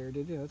flare over there,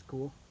 did you? That's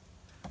cool.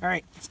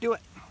 Alright, let's do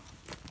it.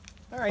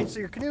 Alright, so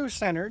your canoe is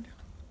centered.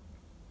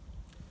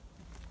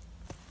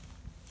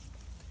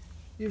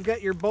 You've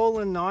got your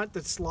bowline knot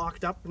that's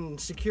locked up and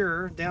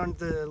secure down at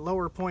the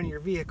lower point of your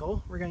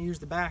vehicle. We're going to use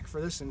the back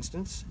for this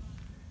instance.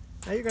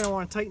 Now you're going to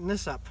want to tighten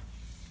this up.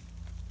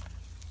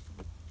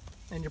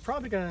 And you're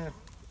probably going to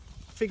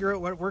figure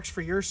out what works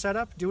for your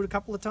setup, do it a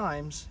couple of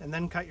times, and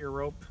then cut your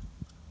rope.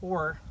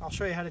 Or I'll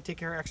show you how to take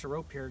care of extra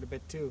rope here in a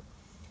bit too.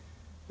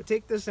 But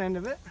take this end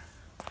of it.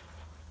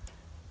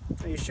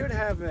 Now you should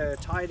have a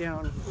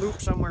tie-down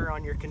loop somewhere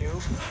on your canoe.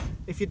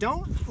 If you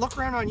don't, look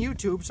around on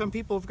YouTube. Some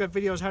people have got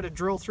videos how to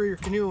drill through your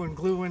canoe and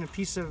glue in a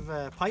piece of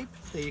pipe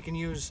that you can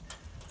use.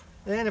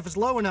 And if it's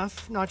low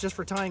enough, not just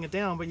for tying it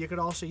down, but you could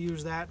also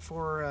use that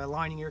for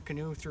lining your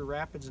canoe through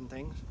rapids and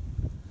things.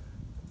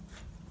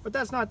 But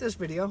that's not this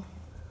video.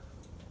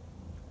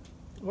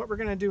 What we're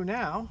going to do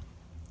now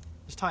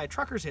is tie a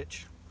trucker's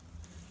hitch.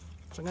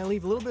 So I'm going to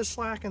leave a little bit of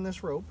slack in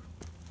this rope.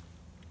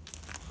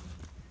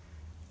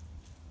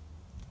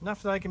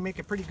 Enough that I can make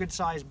a pretty good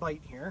sized bite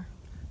here.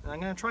 And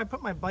I'm going to try to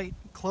put my bite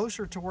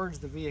closer towards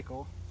the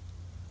vehicle.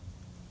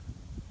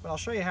 But I'll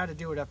show you how to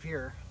do it up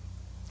here.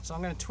 So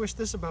I'm going to twist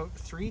this about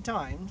 3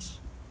 times.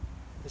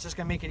 It's just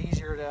going to make it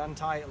easier to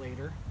untie it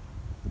later.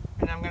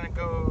 And I'm going to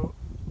go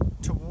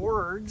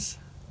towards,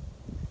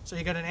 so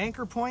you got an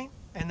anchor point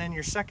and then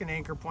your second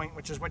anchor point,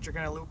 which is what you're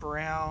going to loop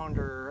around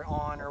or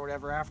on or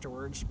whatever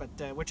afterwards.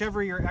 But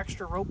whichever your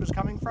extra rope is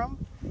coming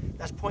from,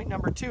 That's point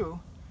number 2.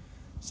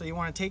 So you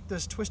want to take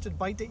this twisted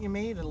bite that you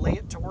made and lay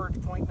it towards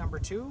point number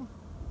 2.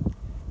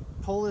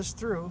 Pull this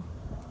through,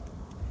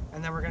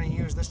 and then we're going to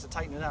use this to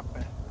tighten it up.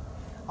 But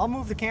I'll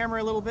move the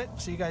camera a little bit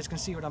so you guys can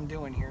see what I'm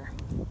doing here.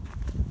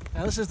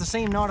 Now this is the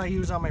same knot I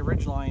use on my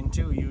ridge line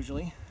too,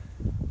 usually.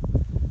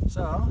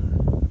 So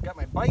I've got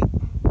my bite.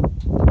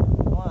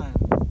 1,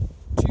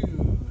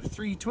 2,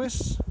 3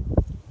 twists.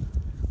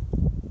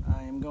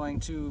 I am going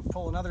to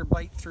pull another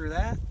bite through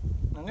that.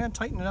 I'm going to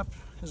tighten it up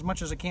as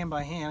much as I can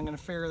by hand. I'm going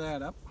to fair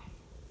that up,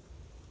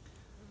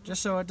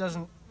 just so it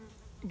doesn't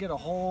get a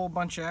whole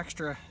bunch of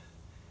extra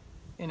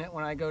in it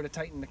when I go to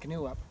tighten the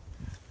canoe up.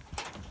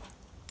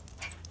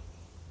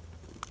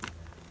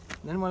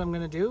 And then what I'm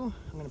going to do,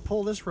 I'm going to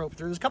pull this rope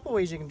through. There's a couple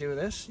ways you can do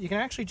this. You can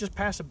actually just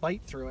pass a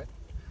bite through it.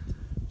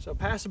 So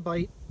pass a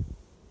bite,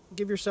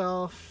 give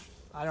yourself,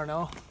 I don't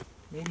know,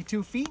 maybe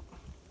 2 feet.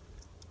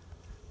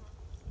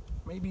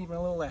 Maybe even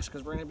a little less,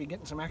 because we're going to be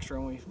getting some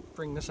extra when we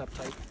bring this up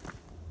tight.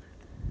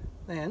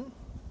 Then,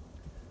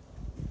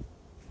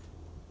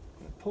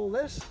 pull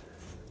this.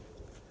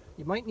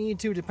 You might need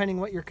to, depending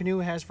what your canoe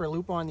has for a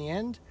loop on the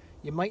end,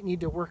 you might need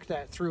to work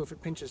that through if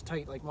it pinches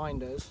tight like mine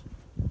does.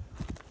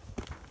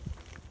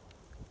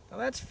 Now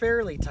that's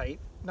fairly tight,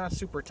 not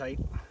super tight.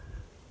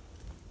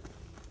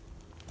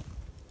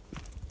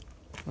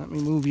 Let me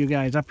move you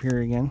guys up here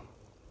again.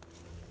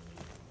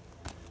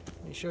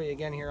 Let me show you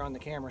again here on the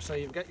camera. So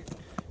you've got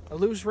a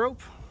loose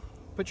rope,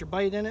 put your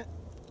bite in it,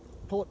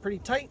 pull it pretty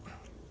tight.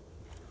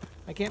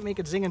 I can't make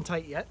it zinging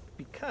tight yet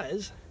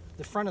because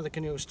the front of the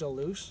canoe is still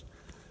loose.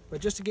 But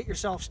just to get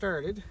yourself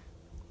started,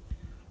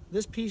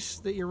 this piece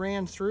that you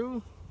ran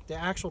through, the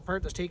actual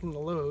part that's taking the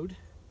load,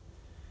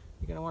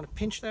 you're going to want to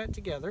pinch that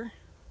together,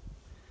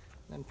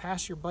 then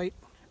pass your bite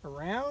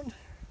around.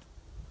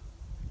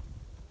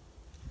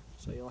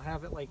 So you'll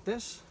have it like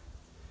this.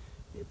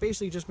 You're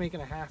basically just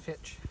making a half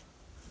hitch.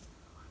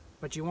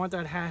 But you want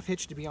that half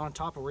hitch to be on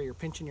top of where you're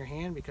pinching your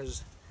hand,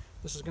 because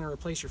this is going to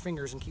replace your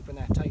fingers in keeping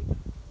that tight.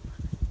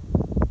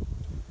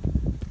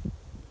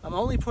 I'm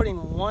only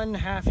putting 1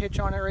 half hitch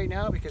on it right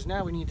now because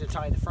now we need to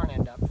tie the front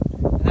end up.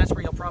 And that's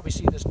where you'll probably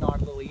see this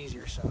knot a little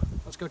easier. So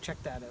let's go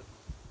check that out.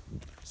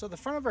 So the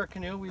front of our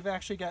canoe, we've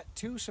actually got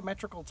 2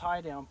 symmetrical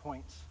tie down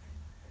points.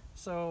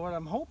 So what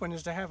I'm hoping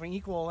is to have an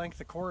equal length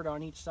of cord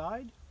on each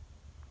side.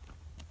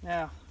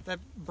 Now, that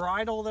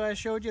bridle that I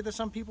showed you that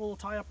some people will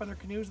tie up on their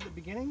canoes at the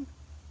beginning,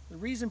 the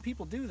reason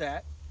people do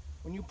that,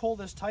 when you pull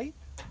this tight,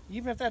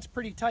 even if that's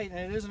pretty tight and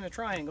it isn't a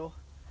triangle,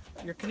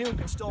 your canoe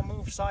can still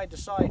move side to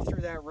side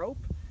through that rope,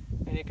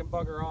 and it can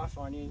bugger off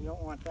on you. You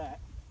don't want that.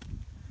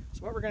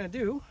 So what we're going to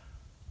do,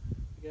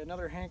 we get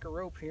another hank of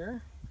rope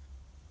here,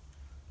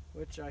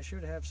 which I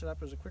should have set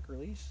up as a quick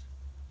release.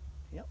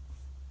 Yep.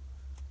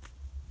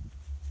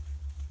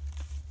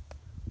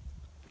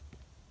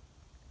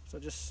 So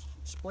just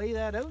splay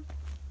that out,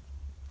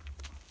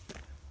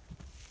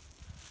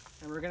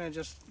 and we're going to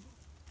just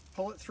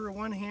pull it through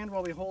one hand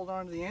while we hold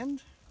on to the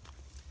end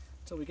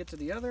until we get to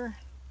the other.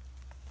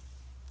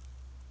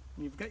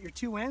 And you've got your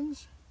 2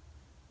 ends,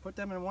 put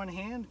them in one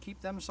hand,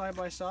 keep them side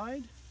by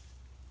side,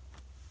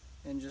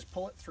 and just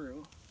pull it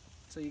through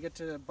so you get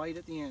to bite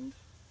at the end.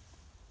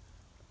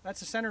 That's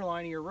the center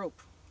line of your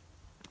rope.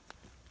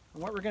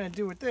 And what we're going to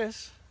do with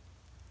this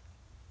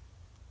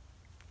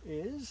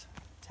is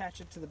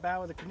attach it to the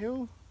bow of the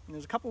canoe. And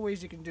there's a couple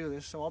ways you can do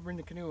this, so I'll bring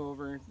the canoe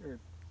over,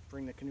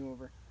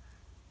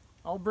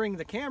 I'll bring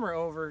the camera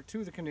over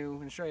to the canoe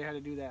and show you how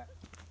to do that.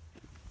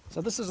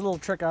 So this is a little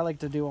trick I like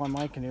to do on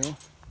my canoe,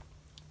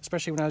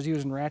 especially when I was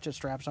using ratchet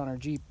straps on our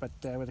Jeep, but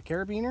with a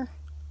carabiner.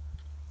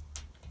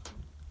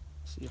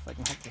 See if I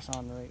can hook this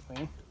on the right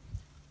way.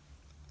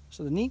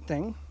 So the neat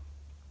thing,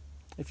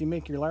 if you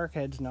make your lark's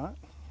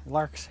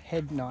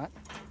head knot,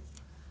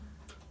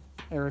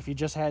 or if you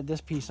just had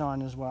this piece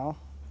on as well.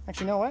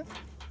 Actually, you know what?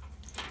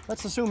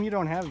 Let's assume you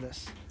don't have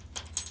this.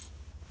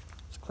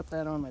 Just clip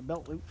that on my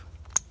belt loop.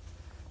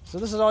 So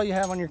this is all you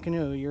have on your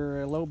canoe.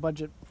 You're a low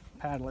budget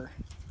paddler.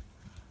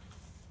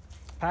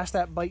 Pass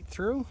that bite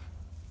through.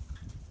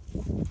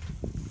 And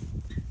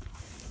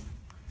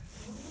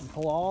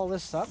pull all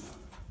this up.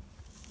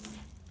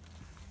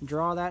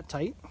 Draw that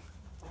tight.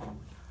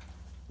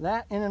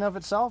 That in and of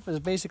itself is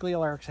basically a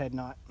lark's head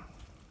knot.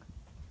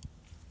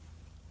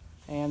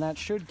 And that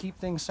should keep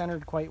things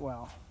centered quite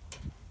well.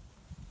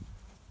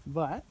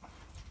 But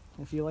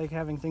if you like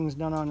having things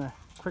done on a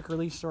quick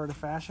release sort of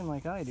fashion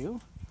like I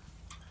do,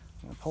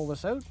 I'm going to pull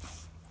this out.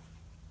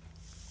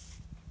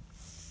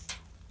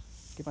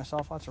 Give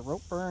myself lots of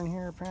rope burn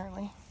here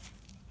apparently.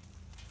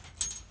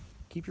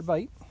 Keep your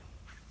bite.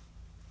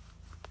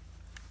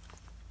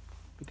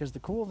 Because the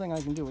cool thing I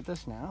can do with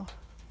this now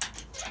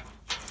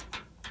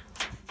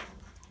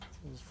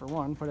is, for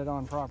one, put it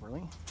on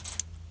properly.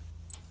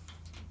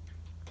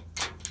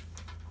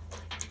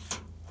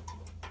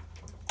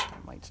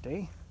 That might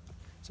stay.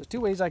 So there's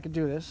 2 ways I could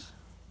do this.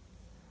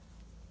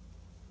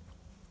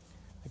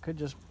 I could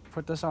just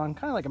put this on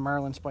kind of like a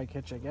marlin spike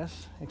hitch, I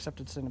guess, except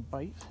it's in a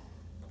bite.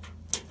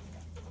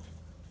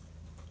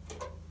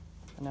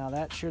 And now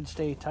that should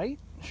stay tight,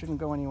 shouldn't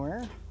go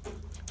anywhere.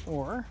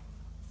 Or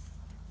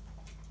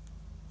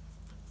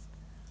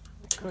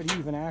I could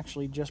even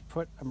actually just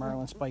put a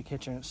marlin spike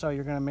hitch in it. So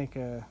you're going to make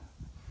a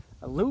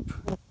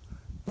loop,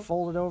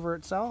 fold it over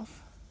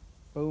itself,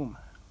 boom.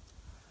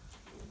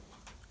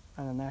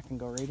 And then that can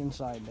go right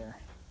inside there.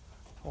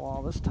 Pull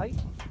all this tight.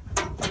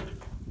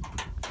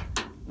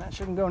 And that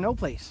shouldn't go no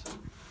place.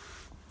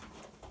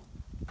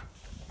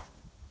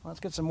 Let's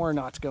get some more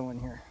knots going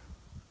here.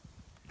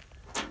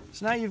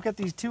 So now you've got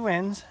these two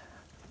ends.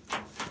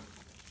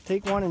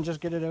 Take one and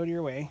just get it out of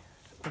your way.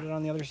 Put it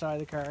on the other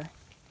side of the car.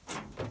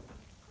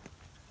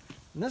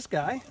 And this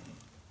guy,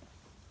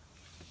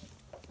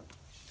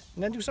 I'm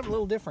going to do something a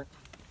little different.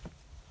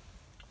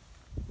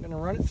 I'm going to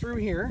run it through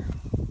here.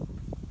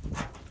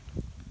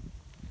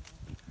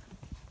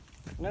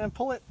 I'm going to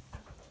pull it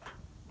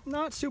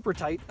not super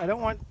tight. I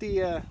don't want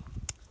the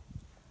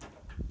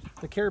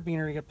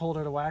carabiner to get pulled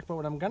out of whack, but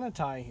what I'm going to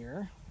tie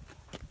here,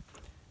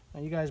 now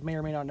you guys may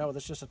or may not know,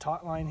 this is just a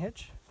taut line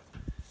hitch.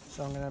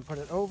 So I'm going to put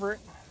it over it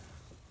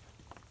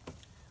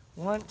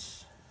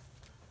once,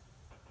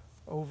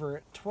 over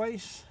it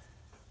twice,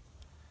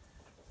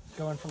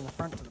 going from the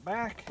front to the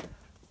back.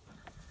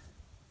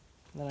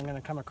 And then I'm going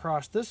to come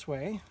across this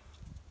way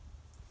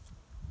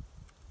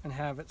and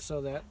have it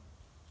so that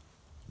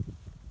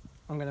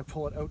I'm going to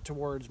pull it out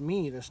towards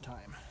me this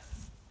time.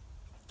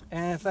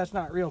 And if that's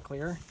not real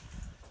clear,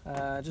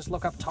 just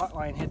look up taut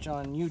line hitch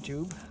on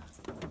YouTube.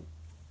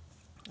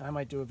 I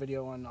might do a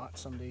video on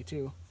knots someday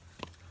too.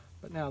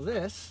 But now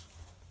this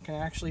can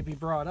actually be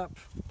brought up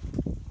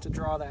to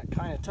draw that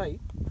kind of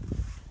tight.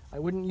 I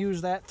wouldn't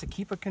use that to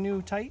keep a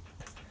canoe tight,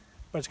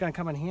 but it's going to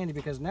come in handy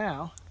because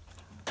now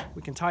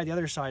we can tie the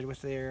other side with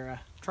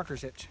their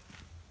trucker's hitch.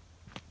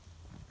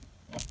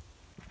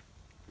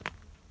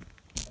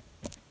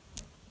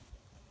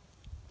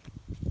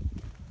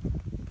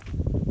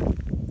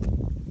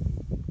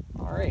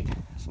 Alright,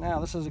 so now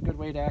this is a good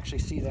way to actually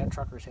see that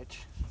trucker's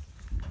hitch.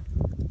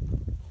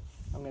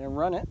 I'm going to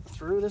run it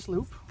through this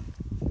loop.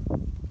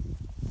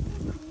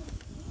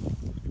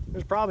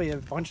 There's probably a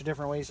bunch of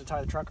different ways to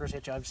tie the trucker's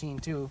hitch I've seen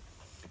too.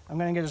 I'm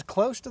going to get as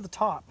close to the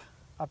top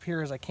up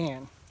here as I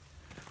can,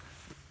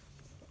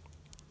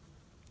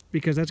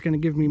 because that's going to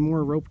give me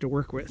more rope to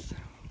work with.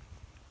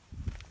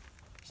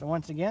 So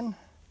once again,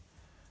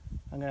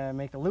 I'm going to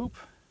make a loop,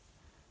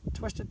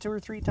 twist it 2 or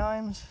 3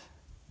 times,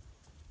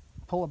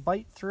 pull a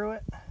bite through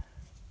it,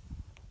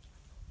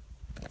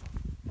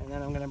 and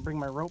then I'm going to bring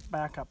my rope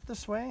back up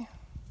this way.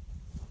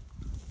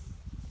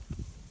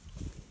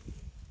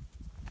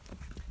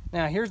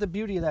 Now here's the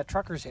beauty of that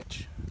trucker's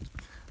hitch.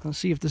 Let's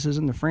see if this is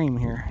in the frame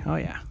here. Oh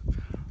yeah.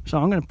 So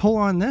I'm going to pull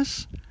on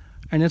this,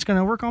 and it's going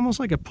to work almost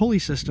like a pulley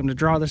system to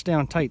draw this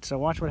down tight. So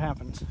watch what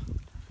happens.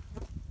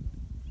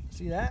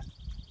 See that?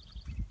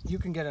 You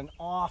can get an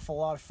awful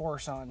lot of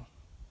force on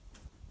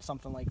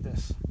something like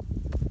this.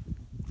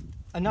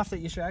 Enough that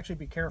you should actually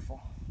be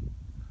careful.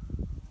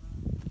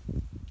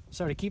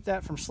 So to keep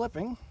that from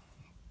slipping,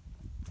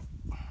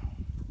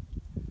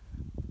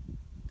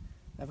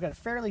 I've got it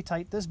fairly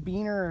tight. This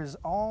beaner is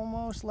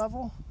almost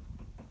level.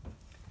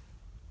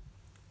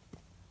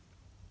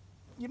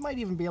 You might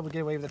even be able to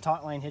get away with a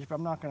taut line hitch, but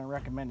I'm not going to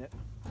recommend it,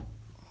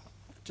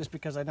 just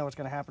because I know what's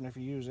going to happen if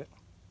you use it.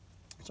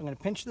 So I'm going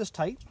to pinch this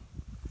tight,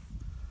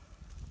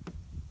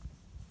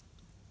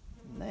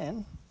 and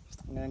then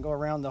I'm going to go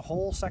around the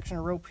whole section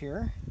of rope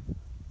here.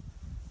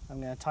 I'm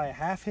going to tie a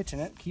half hitch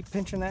in it. Keep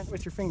pinching that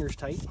with your fingers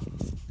tight.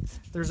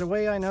 There's a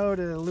way I know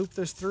to loop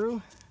this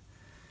through.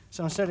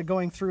 So instead of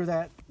going through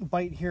that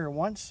bite here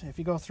once, if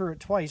you go through it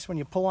twice, when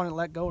you pull on it and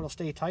let go, it'll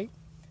stay tight.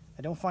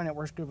 I don't find it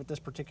works good with this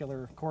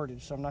particular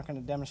cordage, so I'm not going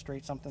to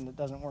demonstrate something that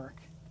doesn't work.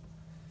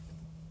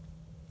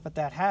 But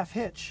that half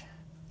hitch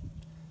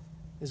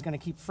is going to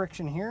keep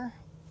friction here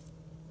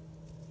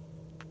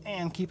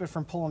and keep it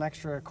from pulling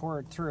extra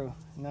cord through.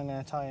 And I'm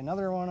going to tie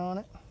another one on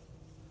it.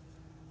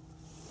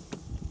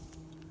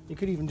 You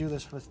could even do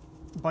this with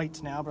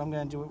bites now, but I'm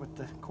going to do it with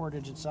the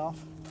cordage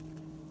itself.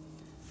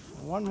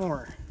 And one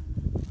more.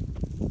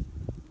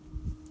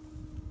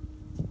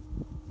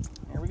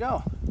 There we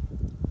go.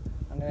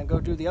 I'm going to go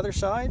do the other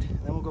side,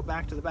 and then we'll go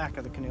back to the back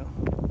of the canoe.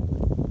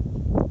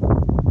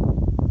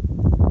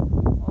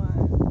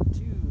 1,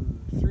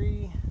 2,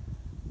 3.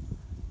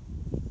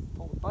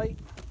 Pull the bite.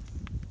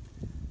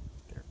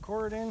 Get our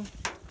cord in.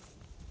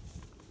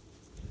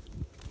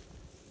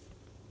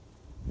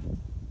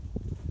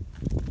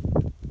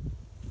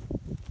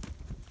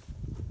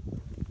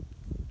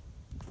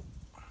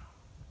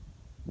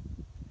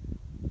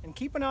 And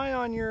keep an eye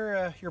on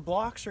your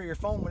blocks or your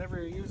foam, whatever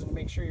you're using, to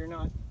make sure you're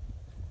not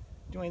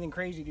doing anything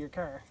crazy to your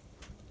car.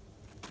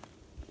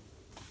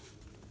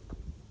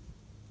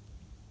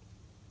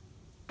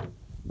 Our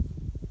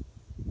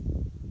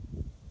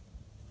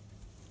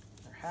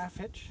half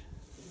hitch,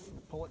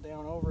 pull it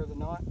down over the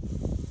knot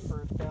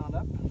where it's bound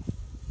up.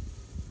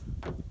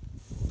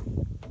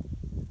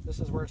 This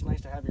is where it's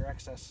nice to have your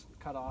excess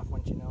cut off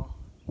once you know,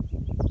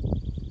 so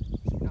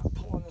you're not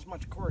pulling as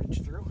much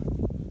cordage through.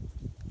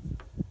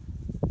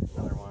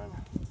 Another one.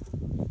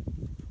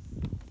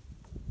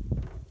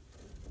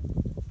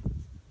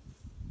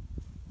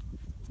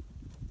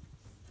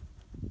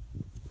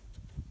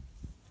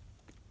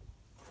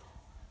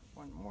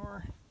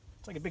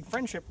 like a big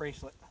friendship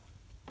bracelet.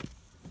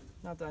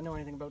 Not that I know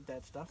anything about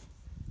that stuff.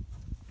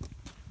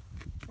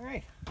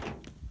 Alright,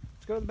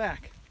 let's go to the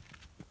back.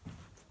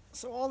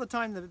 So all the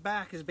time the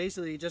back has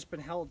basically just been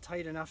held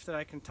tight enough that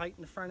I can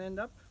tighten the front end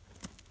up.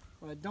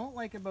 What I don't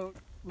like about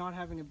not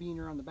having a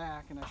beaner on the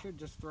back, and I should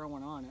just throw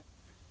one on it,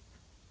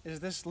 is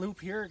this loop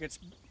here gets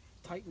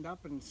tightened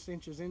up and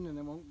cinches in and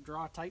it won't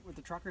draw tight with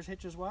the trucker's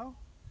hitch as well.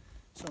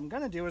 So what I'm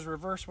going to do is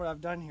reverse what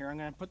I've done here. I'm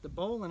going to put the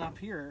bowline up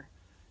here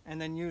and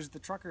then use the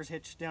trucker's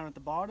hitch down at the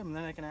bottom, and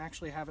then I can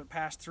actually have it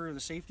pass through the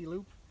safety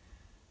loop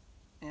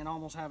and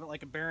almost have it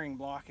like a bearing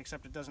block,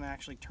 except it doesn't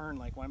actually turn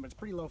like one, but it's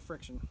pretty low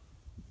friction.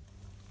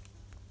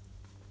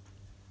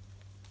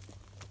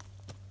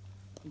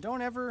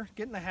 Don't ever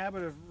get in the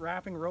habit of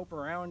wrapping rope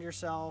around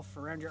yourself,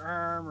 around your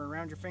arm, or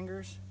around your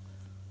fingers,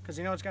 because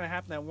you know what's going to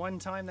happen. That one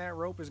time that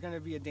rope is going to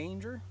be a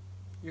danger.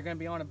 You're going to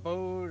be on a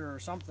boat or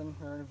something,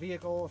 or in a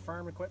vehicle,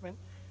 farm equipment,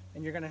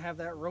 and you're going to have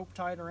that rope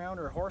tied around,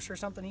 or a horse or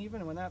something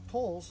even, and when that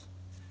pulls,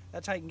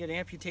 that's how you can get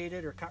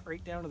amputated or cut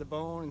right down to the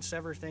bone and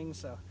sever things.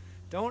 So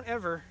don't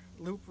ever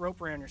loop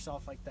rope around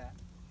yourself like that.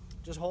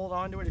 Just hold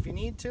on to it if you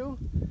need to.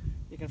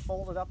 You can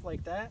fold it up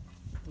like that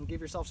and give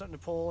yourself something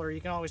to pull, or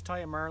you can always tie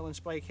a marlin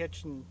spike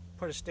hitch and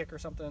put a stick or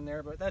something in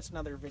there, but that's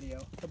another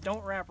video. But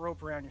don't wrap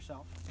rope around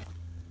yourself.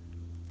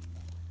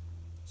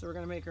 So we're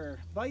going to make our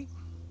bite.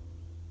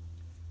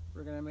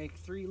 We're going to make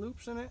 3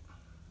 loops in it,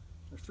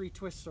 or 3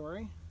 twists,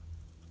 sorry.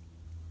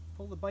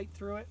 Pull the bite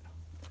through it.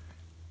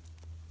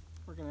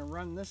 We're going to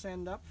run this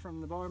end up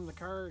from the bottom of the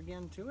car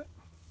again to it.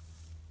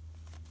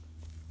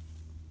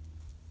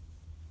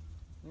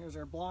 There's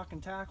our block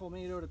and tackle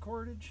made out of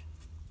cordage.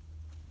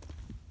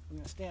 I'm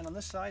going to stand on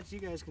this side so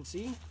you guys can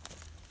see.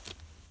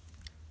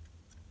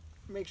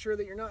 Make sure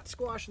that you're not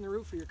squashing the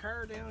roof of your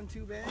car down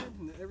too bad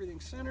and that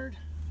everything's centered.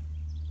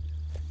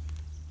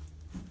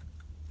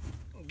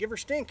 And give her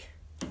stink.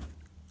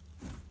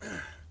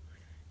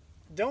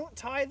 Don't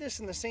tie this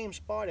in the same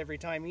spot every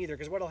time either,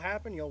 because what'll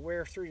happen, you'll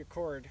wear through your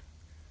cord.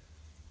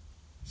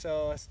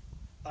 So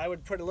I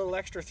would put a little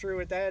extra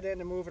through at that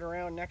end and move it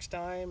around next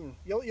time.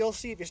 You'll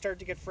see if you start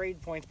to get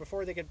frayed points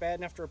before they get bad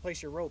enough to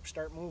replace your rope,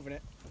 start moving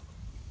it.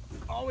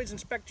 Always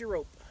inspect your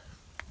rope.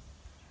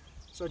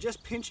 So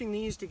just pinching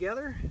these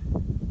together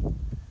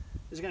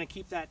is going to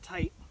keep that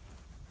tight.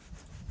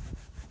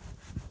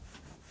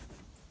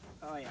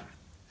 Oh yeah.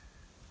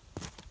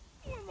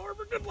 One more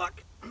for good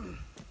luck.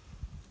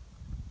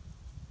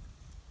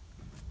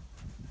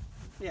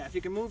 Yeah, if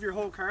you can move your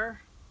whole car,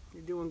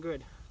 you're doing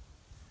good.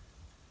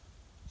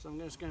 So I'm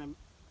just going to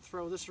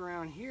throw this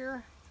around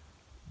here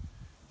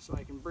so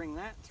I can bring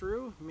that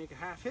through and make a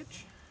half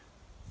hitch.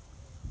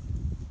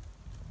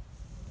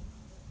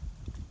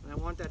 And I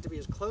want that to be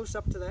as close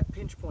up to that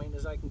pinch point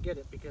as I can get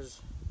it,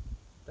 because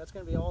that's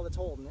going to be all that's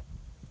holding it.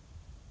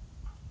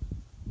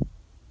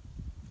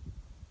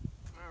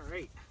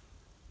 Alright.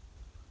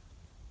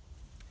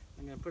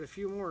 I'm going to put a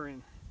few more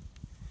in.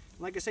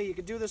 Like I say, you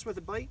could do this with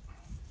a bite.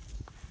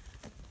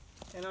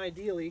 And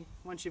ideally,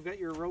 once you've got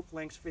your rope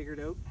lengths figured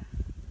out,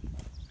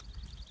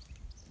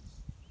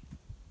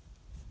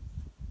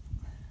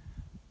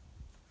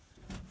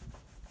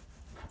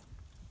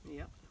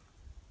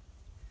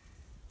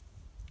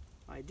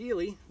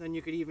 ideally, then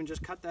you could even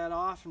just cut that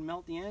off and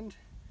melt the end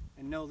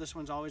and know this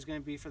one's always going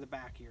to be for the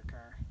back of your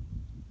car.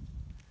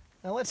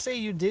 Now let's say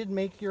you did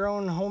make your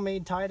own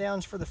homemade tie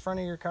downs for the front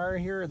of your car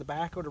here, or the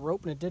back of the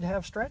rope, and it did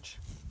have stretch.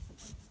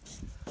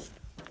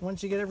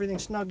 Once you get everything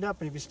snugged up,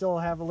 and if you still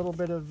have a little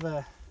bit of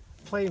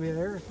play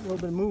there, a little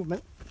bit of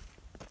movement,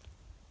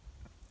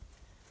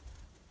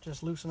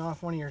 just loosen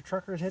off one of your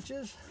trucker's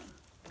hitches.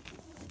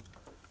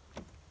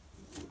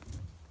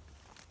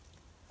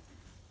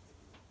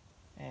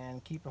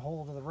 And keep a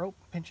hold of the rope,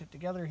 pinch it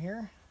together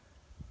here,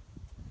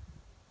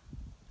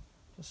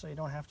 just so you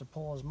don't have to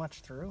pull as much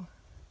through.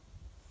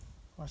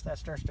 Once that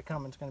starts to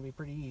come, it's going to be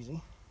pretty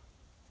easy.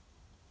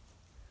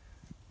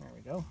 There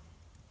we go.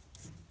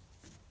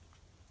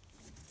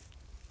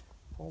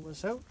 Pull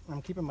this out.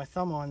 I'm keeping my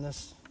thumb on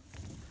this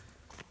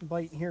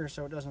bite here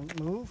so it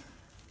doesn't move.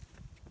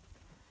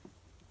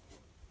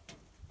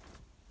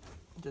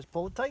 Just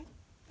pull it tight,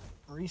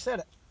 reset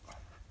it.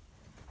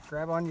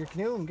 Grab onto your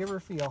canoe and give her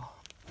a feel.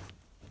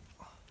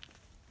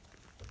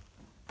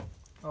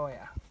 Oh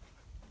yeah.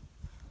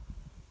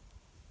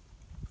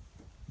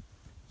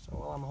 So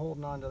while I'm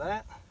holding on to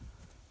that,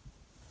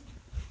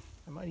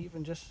 I might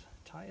even just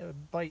tie a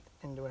bite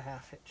into a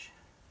half hitch.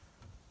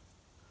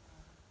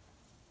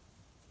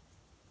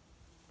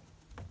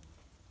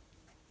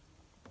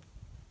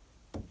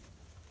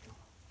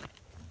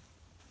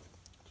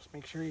 Just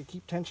make sure you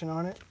keep tension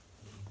on it.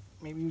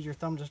 Maybe use your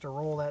thumb just to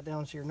roll that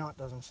down so your knot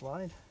doesn't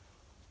slide.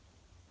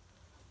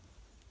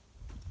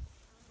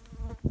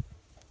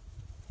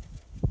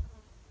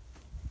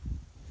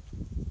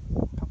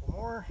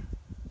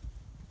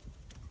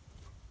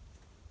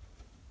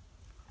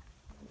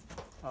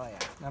 Oh yeah,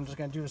 I'm just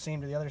going to do the same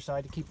to the other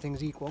side to keep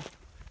things equal.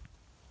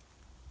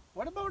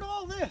 What about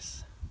all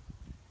this?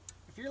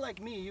 If you're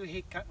like me, you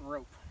hate cutting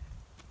rope.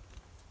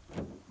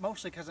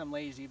 Mostly because I'm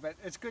lazy, but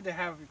it's good to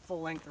have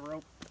full length of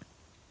rope.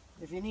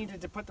 If you needed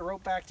to put the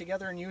rope back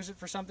together and use it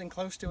for something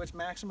close to its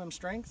maximum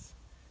strength,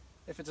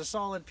 if it's a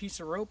solid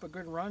piece of rope, a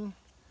good run,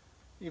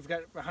 you've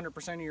got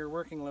 100% of your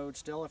working load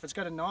still. If it's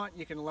got a knot,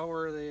 you can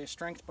lower the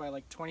strength by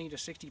like 20 to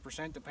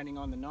 60% depending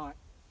on the knot.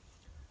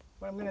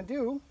 What I'm going to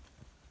do,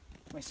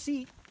 my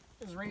seat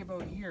is right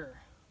about here.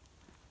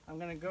 I'm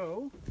going to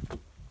go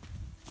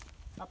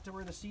up to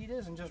where the seat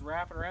is and just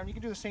wrap it around. You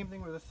can do the same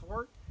thing with a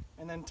thwart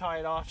and then tie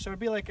it off. So it'd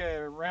be like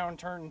a round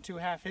turn and 2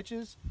 half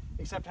hitches,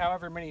 except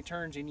however many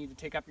turns you need to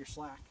take up your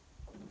slack.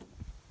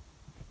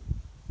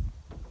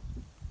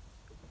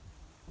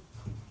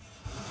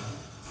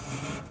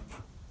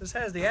 This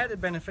has the added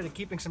benefit of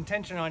keeping some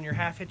tension on your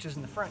half hitches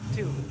in the front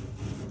too.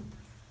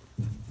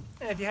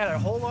 And if you had a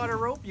whole lot of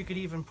rope, you could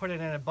even put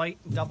it in a bite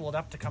and double it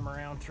up to come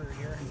around through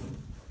here.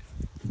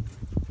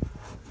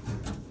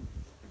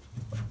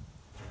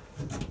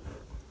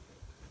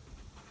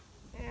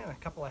 And a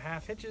couple of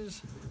half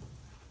hitches.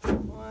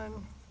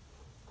 1,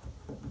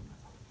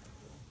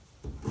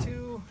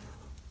 2,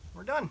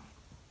 we're done.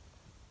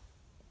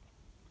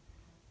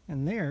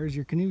 And there's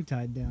your canoe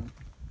tied down.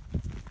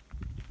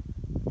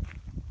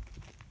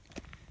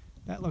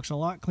 That looks a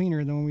lot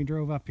cleaner than when we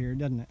drove up here,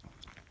 doesn't it?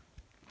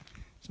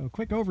 So a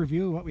quick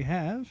overview of what we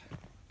have,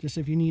 just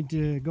if you need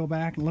to go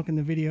back and look in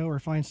the video or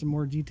find some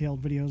more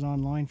detailed videos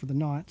online for the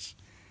knots.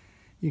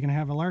 You can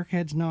have a lark's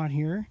head knot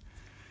here,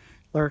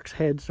 or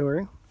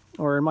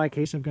in my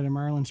case I've got a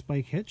marlin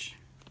spike hitch.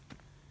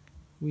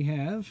 We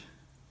have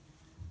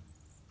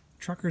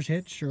trucker's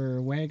hitch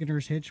or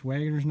wagoner's hitch,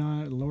 wagoner's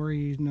knot,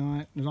 lorry's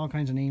knot, there's all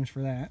kinds of names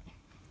for that.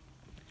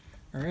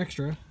 Or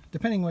extra,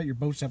 depending what your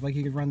boat's have, like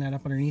you could run that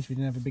up underneath if you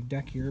didn't have a big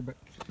deck here, but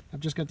I've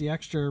just got the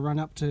extra run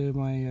up to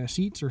my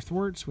seats or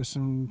thwarts with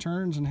some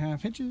turns and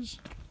half hitches.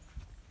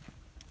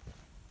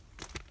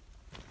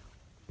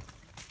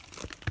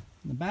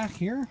 In the back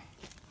here,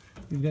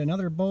 we've got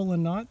another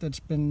bowline knot that's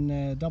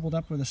been doubled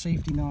up with a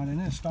safety knot in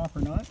it, a stopper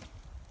knot,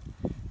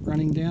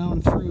 running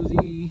down through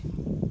the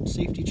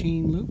safety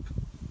chain loop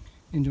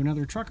into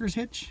another trucker's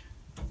hitch.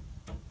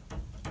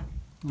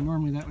 And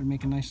normally that would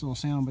make a nice little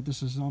sound, but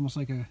this is almost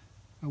like a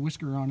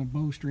whisker on a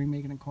bowstring,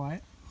 making it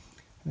quiet.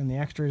 And then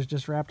the extra is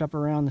just wrapped up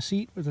around the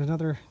seat with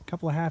another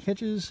couple of half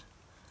hitches.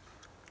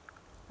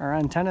 Our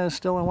antenna is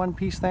still in one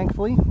piece,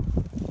 thankfully.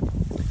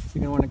 You're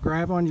going to want to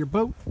grab onto your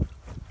boat,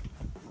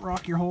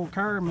 rock your whole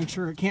car, make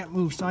sure it can't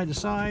move side to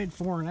side,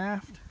 fore and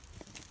aft.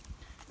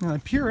 Now the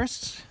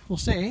purists will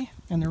say,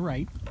 and they're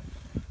right,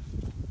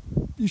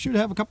 you should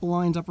have a couple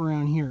lines up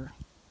around here.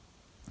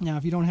 Now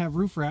if you don't have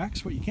roof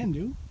racks, what you can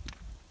do,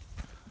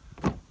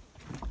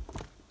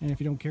 and if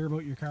you don't care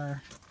about your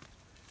car,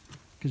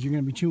 because you're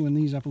going to be chewing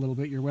these up a little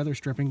bit, you're weather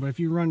stripping, but if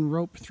you run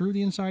rope through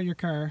the inside of your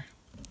car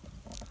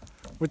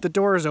with the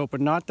doors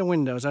open, not the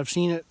windows. I've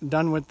seen it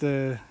done with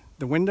the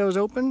windows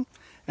open,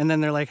 and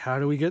then they're like, how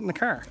do we get in the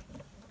car?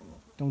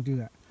 Don't do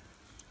that.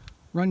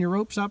 Run your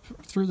ropes up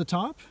through the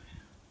top,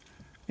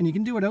 and you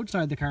can do it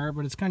outside the car,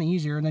 but it's kind of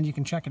easier, and then you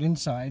can check it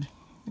inside.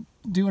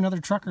 Do another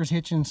trucker's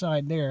hitch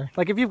inside there.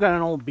 Like if you've got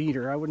an old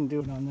beater, I wouldn't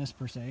do it on this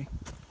per se.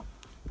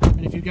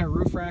 And if you've got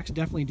roof racks,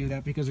 definitely do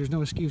that, because there's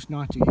no excuse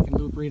not to. You can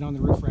loop right on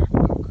the roof rack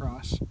and go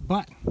across.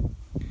 But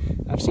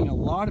I've seen a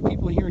lot of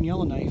people here in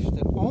Yellowknife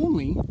that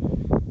only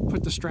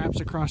put the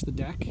straps across the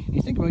deck. And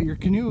you think about it, your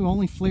canoe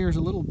only flares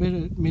a little bit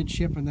at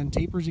midship and then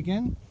tapers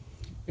again.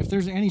 If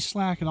there's any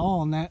slack at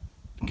all and that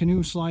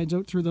canoe slides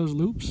out through those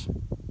loops,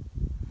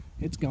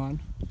 it's gone.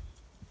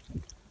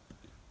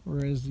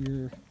 Whereas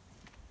your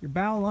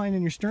bow line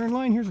and your stern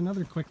line, here's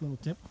another quick little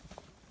tip.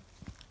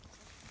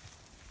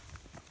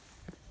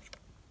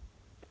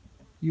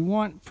 You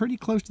want pretty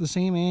close to the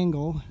same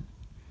angle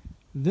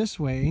this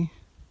way.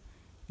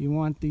 You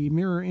want the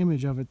mirror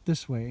image of it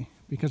this way,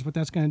 because what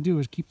that's going to do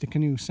is keep the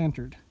canoe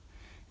centered.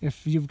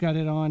 If you've got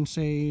it on,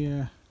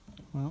 say,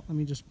 well, let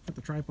me just put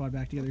the tripod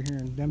back together here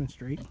and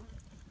demonstrate.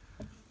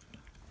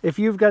 If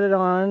you've got it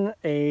on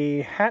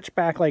a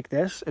hatchback like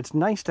this, it's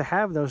nice to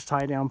have those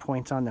tie down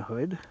points on the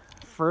hood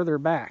further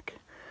back,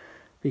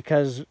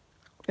 because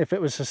if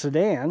it was a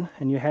sedan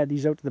and you had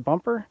these out to the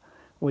bumper,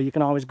 well, you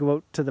can always go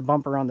out to the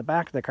bumper on the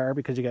back of the car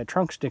because you got a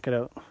trunk sticking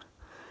out.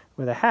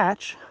 With a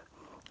hatch,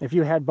 if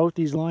you had both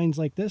these lines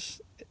like this,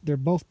 they're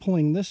both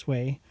pulling this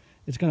way,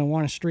 it's going to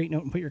want to straighten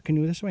out and put your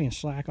canoe this way and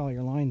slack all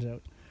your lines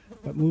out.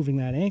 But moving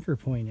that anchor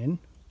point in,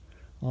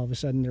 all of a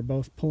sudden they're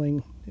both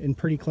pulling in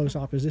pretty close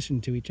opposition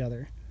to each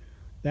other.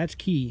 That's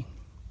key.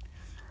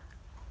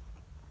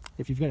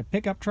 If you've got a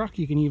pickup truck,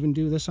 you can even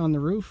do this on the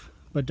roof,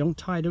 but don't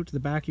tie it out to the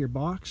back of your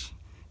box.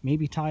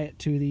 Maybe tie it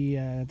to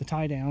the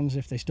tie downs,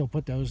 if they still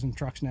put those in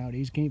trucks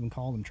nowadays. You can't even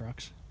call them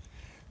trucks.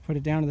 Put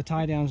it down to the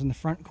tie downs in the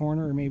front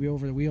corner, or maybe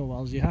over the wheel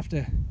wells. You have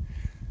to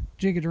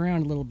jig it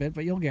around a little bit,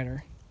 but you'll get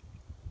her.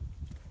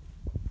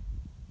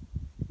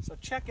 So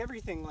check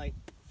everything like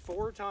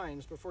 4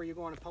 times before you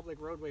go on a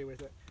public roadway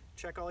with it.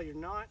 Check all your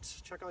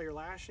knots, check all your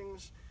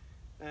lashings,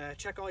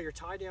 check all your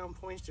tie down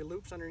points, your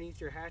loops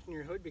underneath your hat and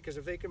your hood, because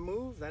if they can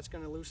move, that's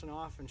going to loosen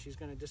off and she's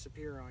going to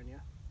disappear on you.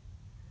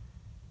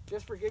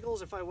 Just for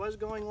giggles, if I was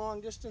going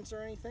long distance or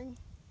anything,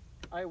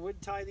 I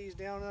would tie these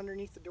down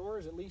underneath the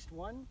doors, at least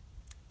one.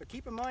 But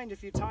keep in mind,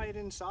 if you tie it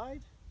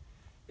inside,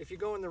 if you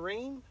go in the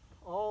rain,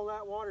 all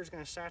that water is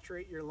going to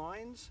saturate your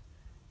lines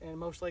and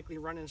most likely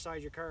run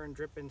inside your car and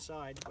drip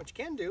inside. What you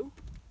can do,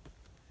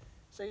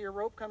 say your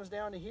rope comes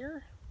down to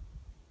here,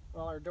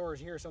 well, our door is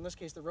here, so in this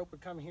case the rope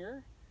would come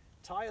here,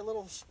 tie a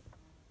little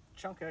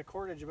chunk of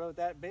cordage about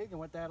that big, and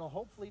what that'll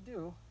hopefully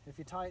do, if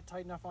you tie it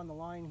tight enough on the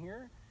line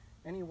here,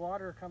 any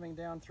water coming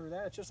down through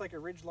that, it's just like a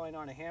ridge line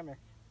on a hammock.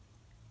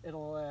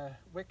 It'll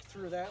wick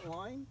through that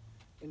line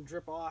and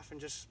drip off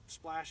and just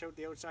splash out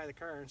the outside of the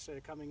car instead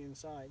of coming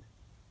inside.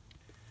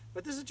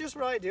 But this is just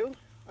what I do.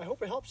 I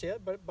hope it helps you,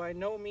 but by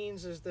no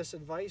means is this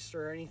advice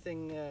or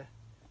anything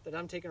that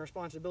I'm taking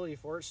responsibility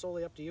for. It's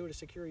solely up to you to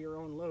secure your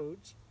own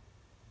loads.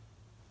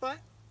 But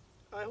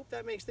I hope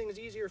that makes things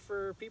easier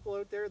for people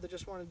out there that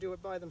just want to do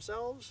it by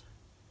themselves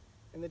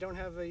and they don't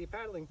have a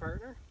paddling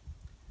partner.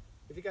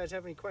 If you guys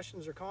have any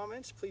questions or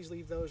comments, please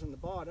leave those in the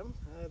bottom.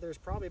 There's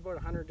probably about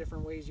 100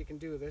 different ways you can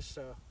do this,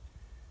 so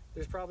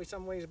there's probably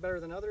some ways better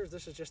than others.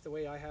 This is just the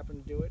way I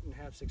happen to do it and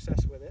have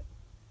success with it.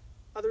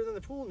 Other than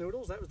the pool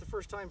noodles, that was the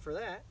first time for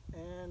that,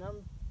 and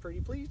I'm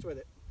pretty pleased with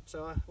it.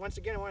 So once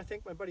again, I want to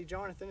thank my buddy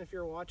Jonathan. If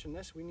you're watching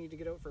this, we need to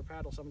get out for a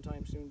paddle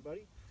sometime soon,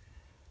 buddy.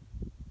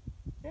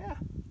 Yeah,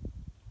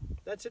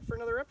 that's it for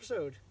another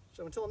episode.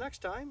 So until next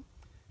time,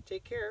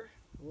 take care.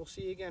 We'll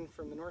see you again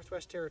from the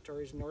Northwest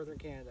Territories in Northern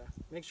Canada.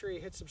 Make sure you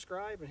hit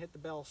subscribe and hit the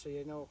bell so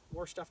you know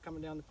more stuff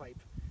coming down the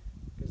pipe.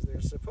 Because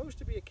there's supposed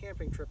to be a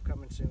camping trip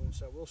coming soon,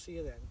 so we'll see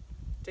you then.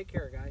 Take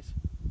care, guys.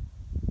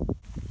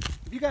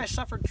 If you guys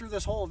suffered through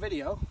this whole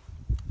video,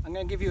 I'm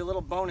going to give you a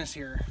little bonus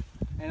here.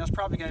 And it's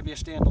probably going to be a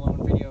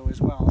standalone video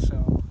as well,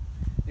 so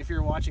if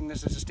you're watching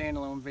this as a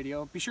standalone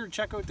video, be sure to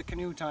check out the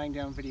canoe tying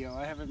down video.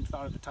 I haven't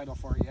thought of a title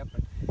for it yet,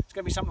 but it's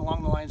going to be something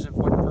along the lines of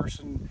one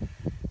person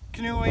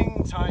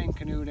canoeing, tying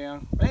canoe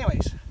down. But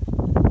anyways,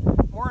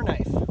 Mora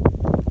knife.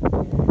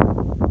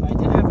 I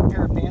did have a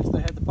pair of pants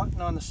that had the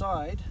button on the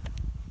side.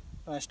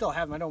 I still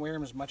have them. I don't wear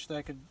them as much that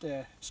I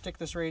could stick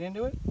this right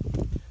into it.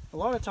 A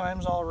lot of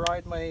times I'll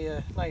ride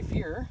my knife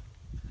here,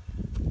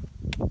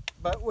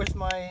 but with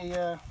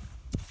my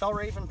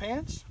Raven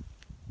pants,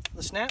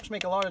 the snaps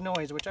make a lot of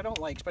noise, which I don't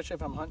like, especially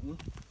if I'm hunting.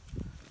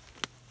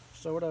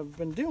 So what I've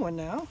been doing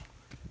now,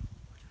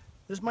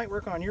 this might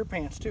work on your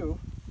pants too.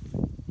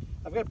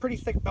 I've got a pretty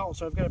thick belt,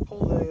 so I've got to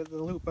pull the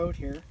loop out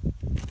here.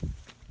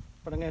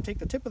 But I'm going to take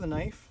the tip of the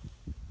knife,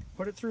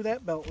 put it through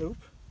that belt loop,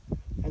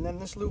 and then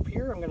this loop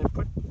here, I'm going to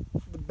put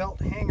the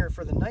belt hanger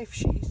for the knife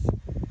sheath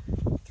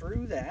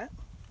through that,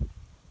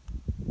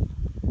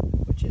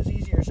 which is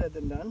easier said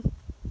than done.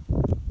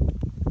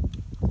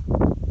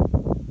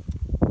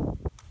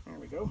 There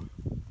we go.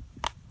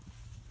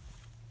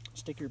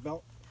 Stick your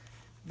belt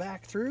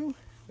back through.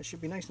 It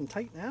should be nice and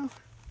tight now.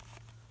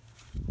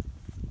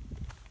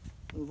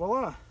 And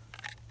voila!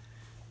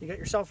 You got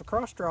yourself a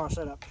cross draw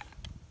set up.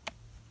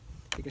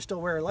 You can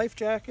still wear a life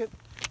jacket.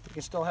 You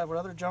can still have what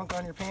other junk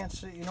on your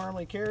pants that you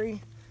normally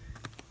carry.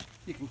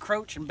 You can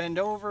crouch and bend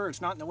over. It's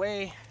not in the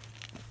way.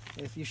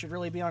 If you should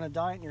really be on a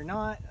diet and you're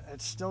not,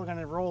 it's still going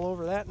to roll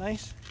over that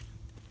nice.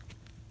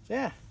 So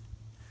yeah,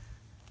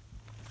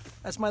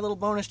 that's my little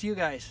bonus to you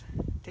guys.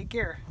 Take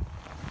care.